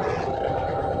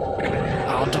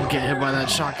 Oh, don't get hit by that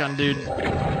shotgun, dude.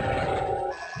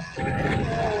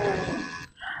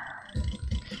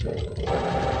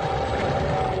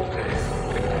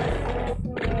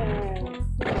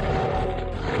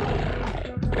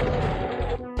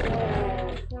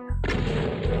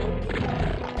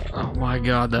 Oh my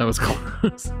god, that was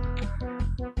close.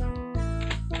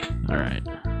 Alright.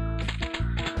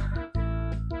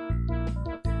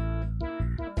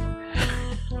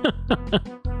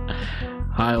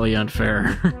 Highly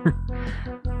unfair.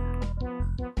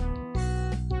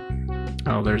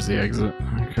 Oh, there's the exit.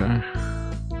 Okay.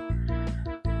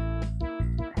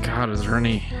 God, is there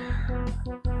any...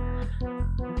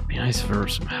 It'd be nice for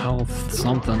some health,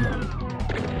 something.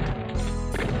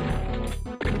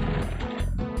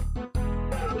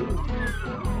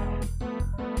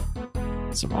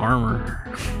 Some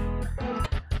armor.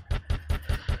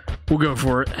 We'll go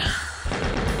for it.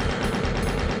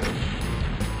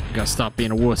 Gotta stop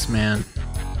being a wuss, man.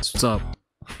 That's what's up.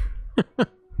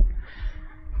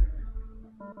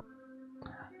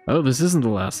 Oh, this isn't the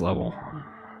last level.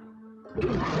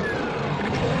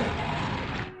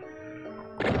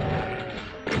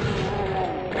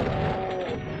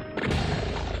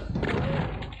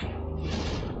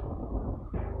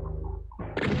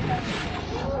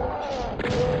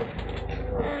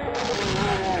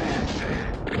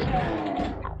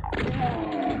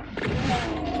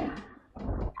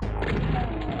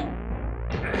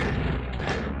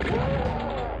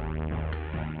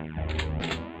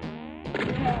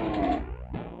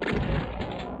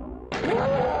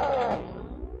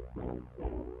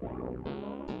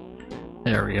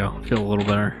 There we go. Feel a little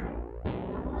better.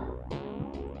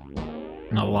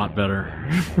 Not a lot better.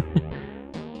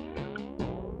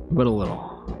 But a little.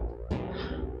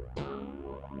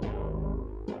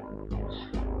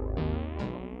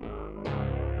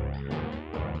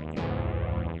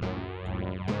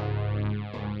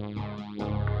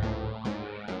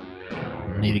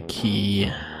 Need a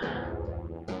key.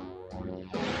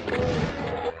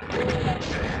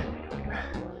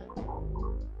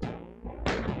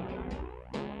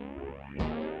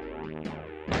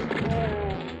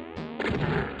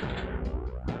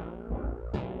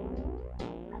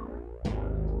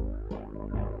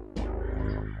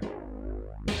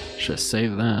 Should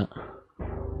save that.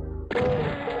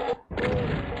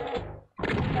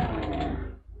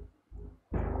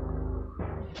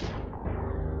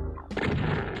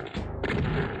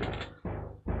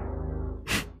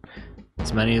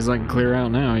 As many as I can clear out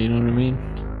now, you know what I mean?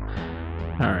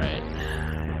 Alright.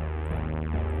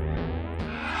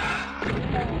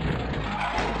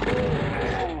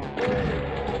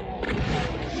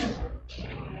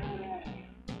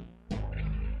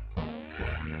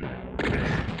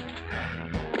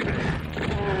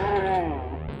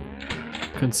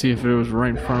 Couldn't see if it was right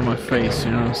in front of my face,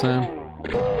 you know what I'm saying?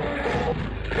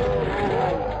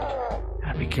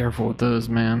 Gotta be careful with those,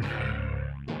 man.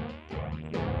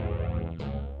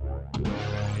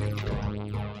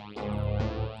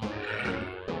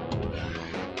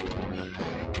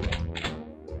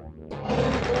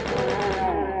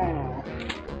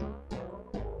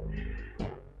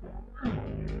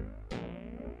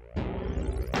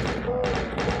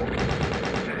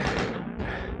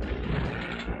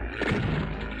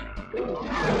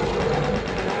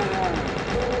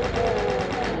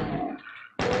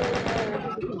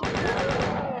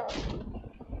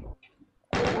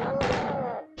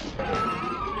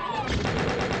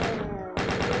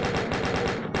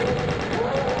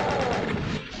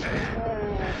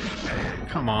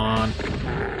 run.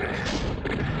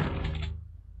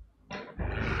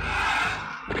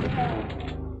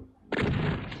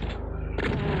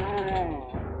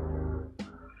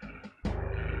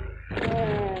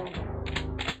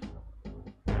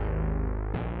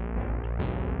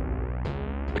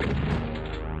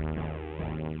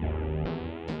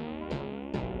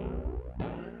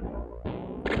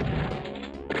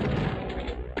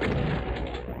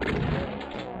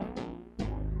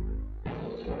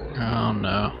 Oh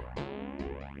no.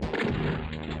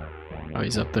 Oh,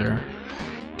 he's up there.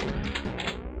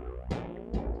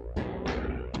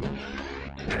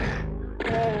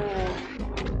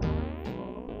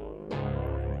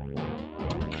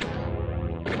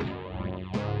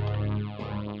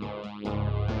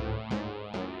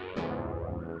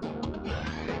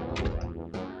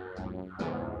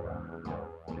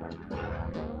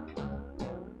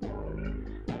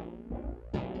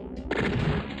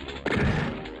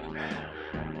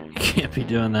 Can't be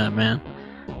doing that, man.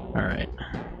 Alright.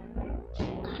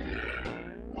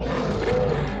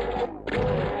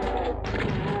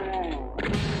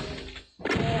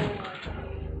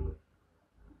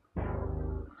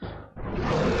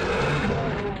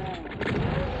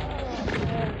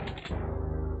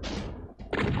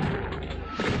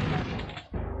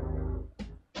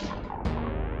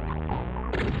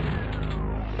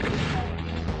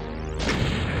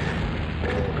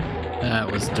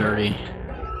 That was dirty.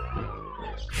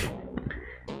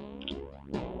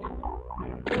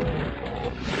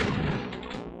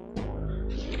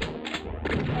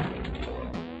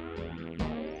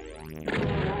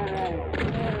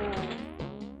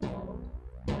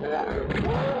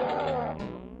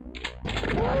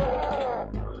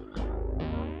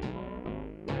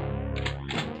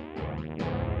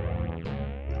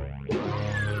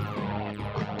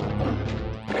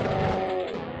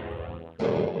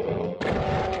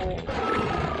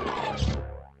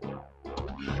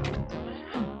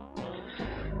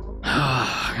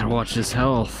 I gotta watch his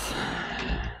health.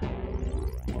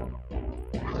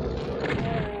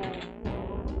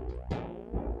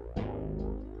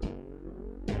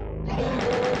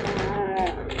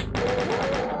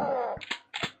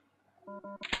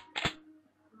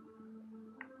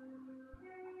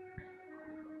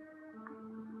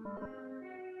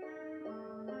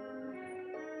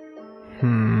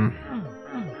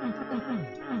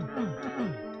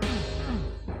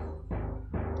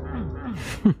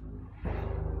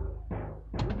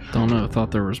 Don't know, I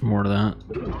thought there was more to that.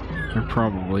 There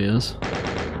probably is.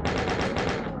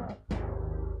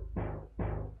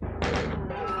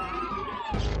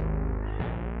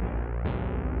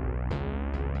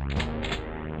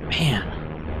 Man.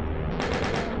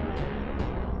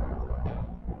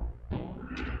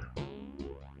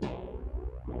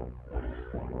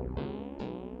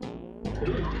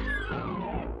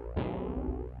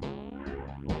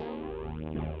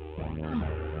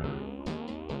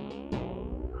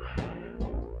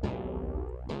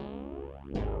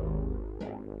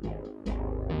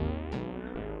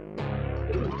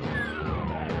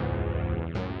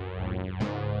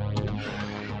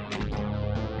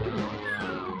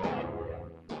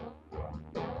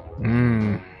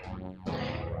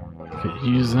 Could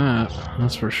use that,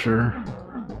 that's for sure.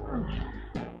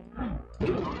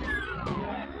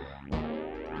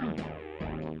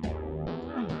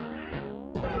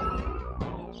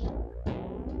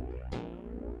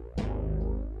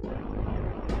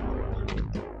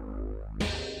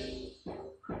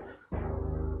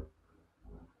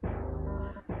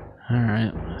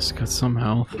 Alright, let's get some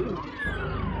health.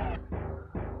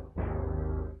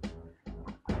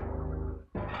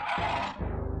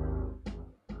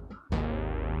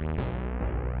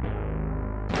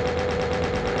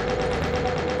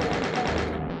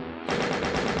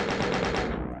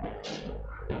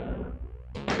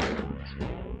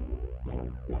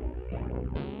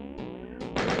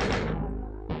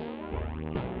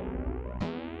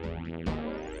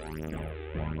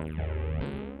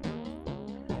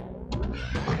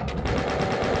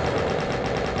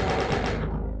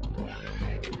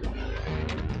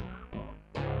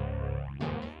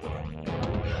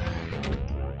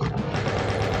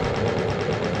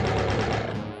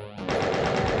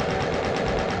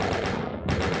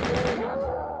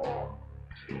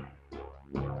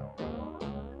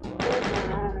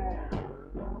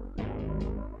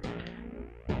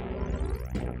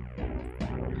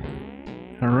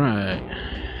 Alright.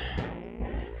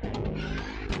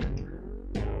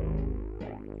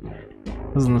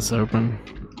 Isn't this open?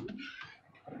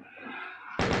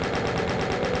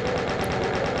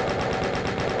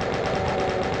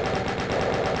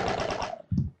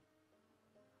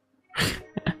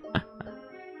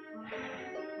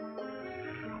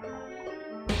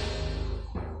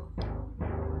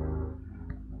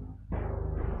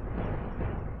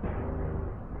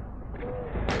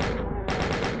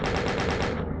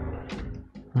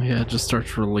 Yeah, it just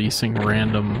starts releasing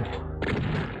random...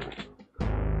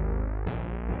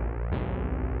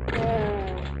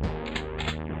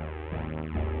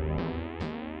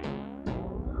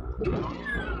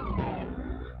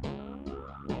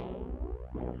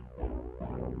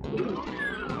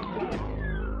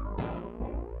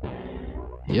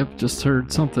 Yep, just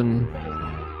heard something.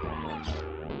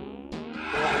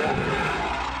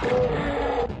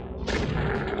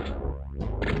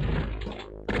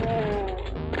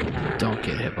 Don't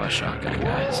get hit by a shotgun,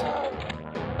 guys.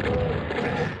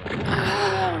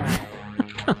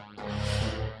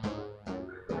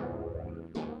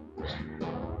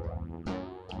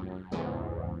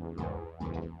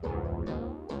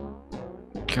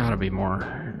 Gotta be more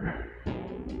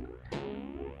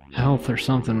health or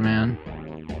something, man.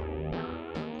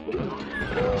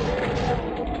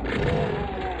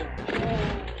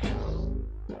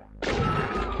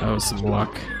 That was some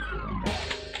luck.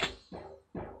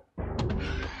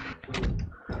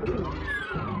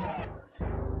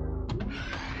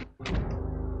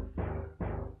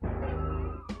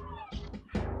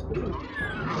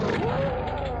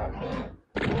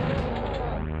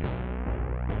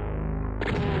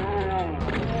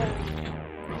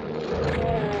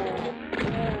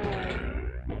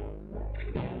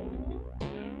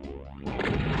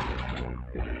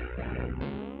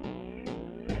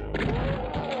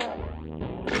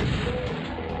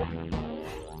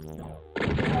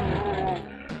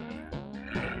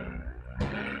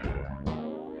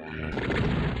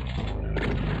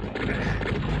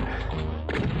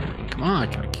 Come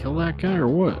on, can I kill that guy or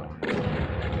what?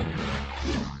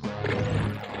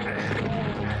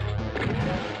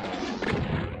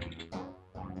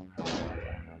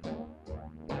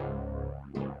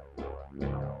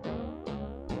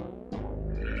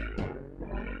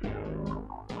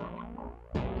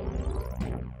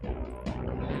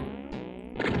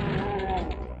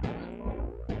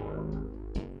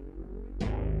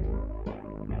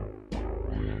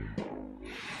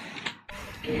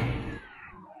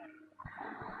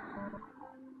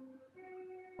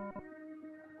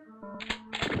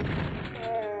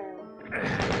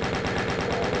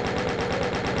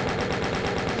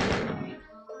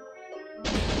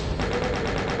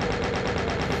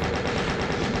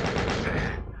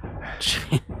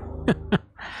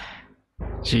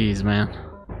 Jeez, man.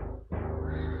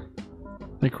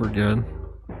 I think we're good.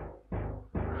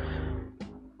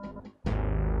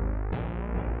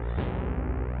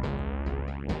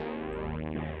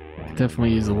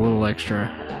 Definitely use a little extra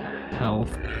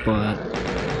health, but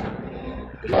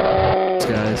these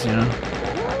guys, you know.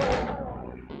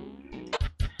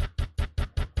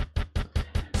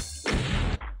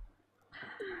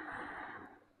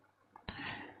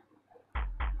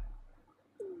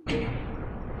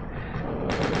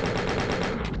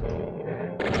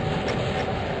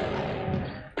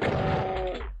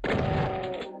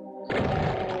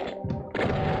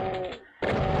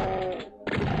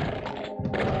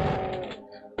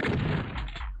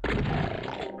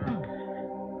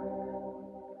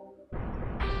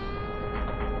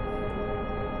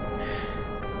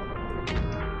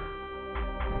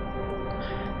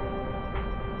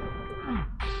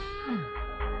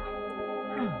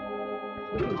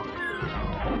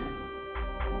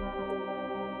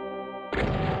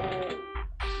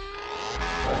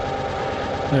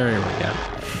 There we go.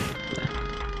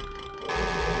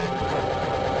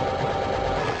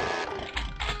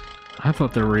 I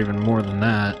thought there were even more than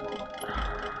that.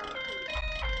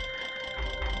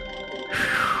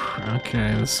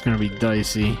 Okay, this is gonna be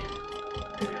dicey.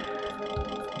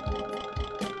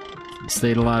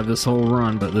 Stayed alive this whole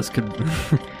run, but this could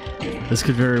this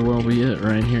could very well be it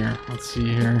right here. Let's see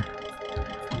here.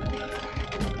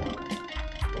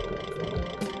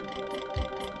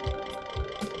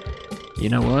 You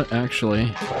know what,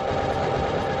 actually?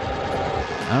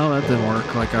 Oh, that didn't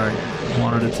work like I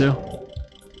wanted it to.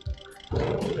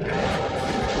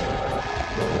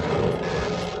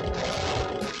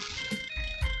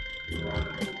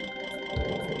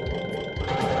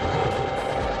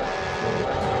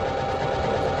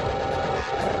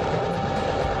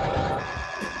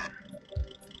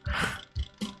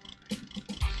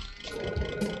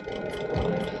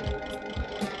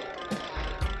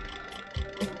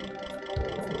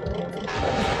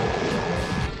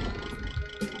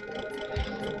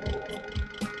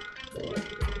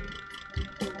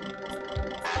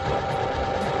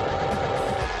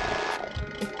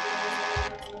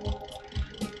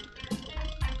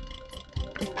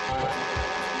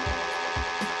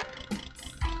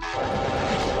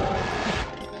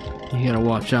 You gotta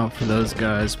watch out for those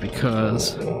guys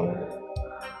because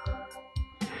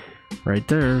Right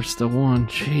there, still one.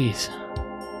 Jeez.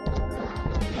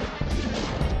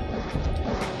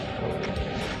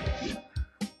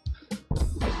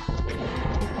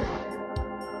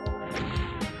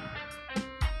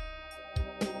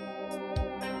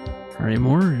 Are any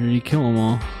more? Or did you kill them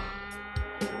all?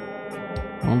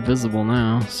 All visible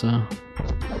now, so.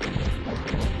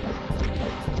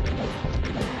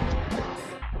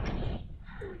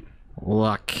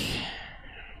 Luck.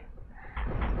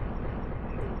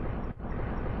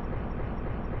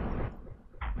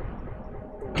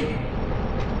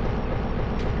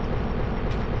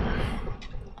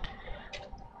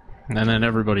 And then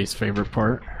everybody's favorite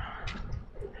part.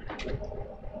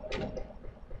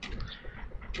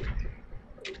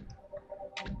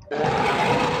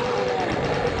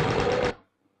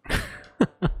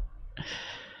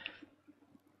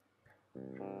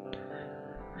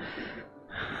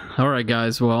 Alright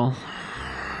guys, well,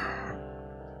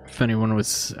 if anyone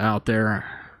was out there,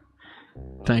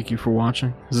 thank you for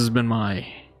watching. This has been my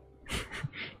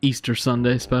Easter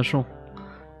Sunday special.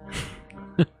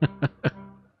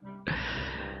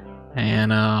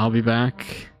 And I'll be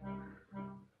back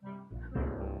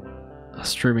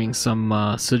streaming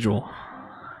some Sigil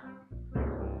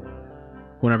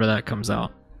whenever that comes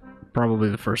out. Probably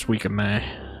the first week of May.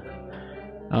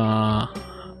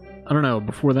 I don't know,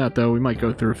 before that though, we might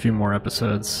go through a few more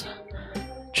episodes.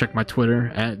 Check my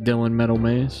Twitter,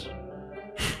 @DylanMetalMaze.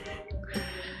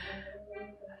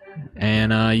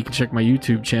 And you can check my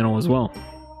YouTube channel as well.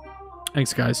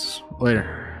 Thanks guys,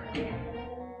 later.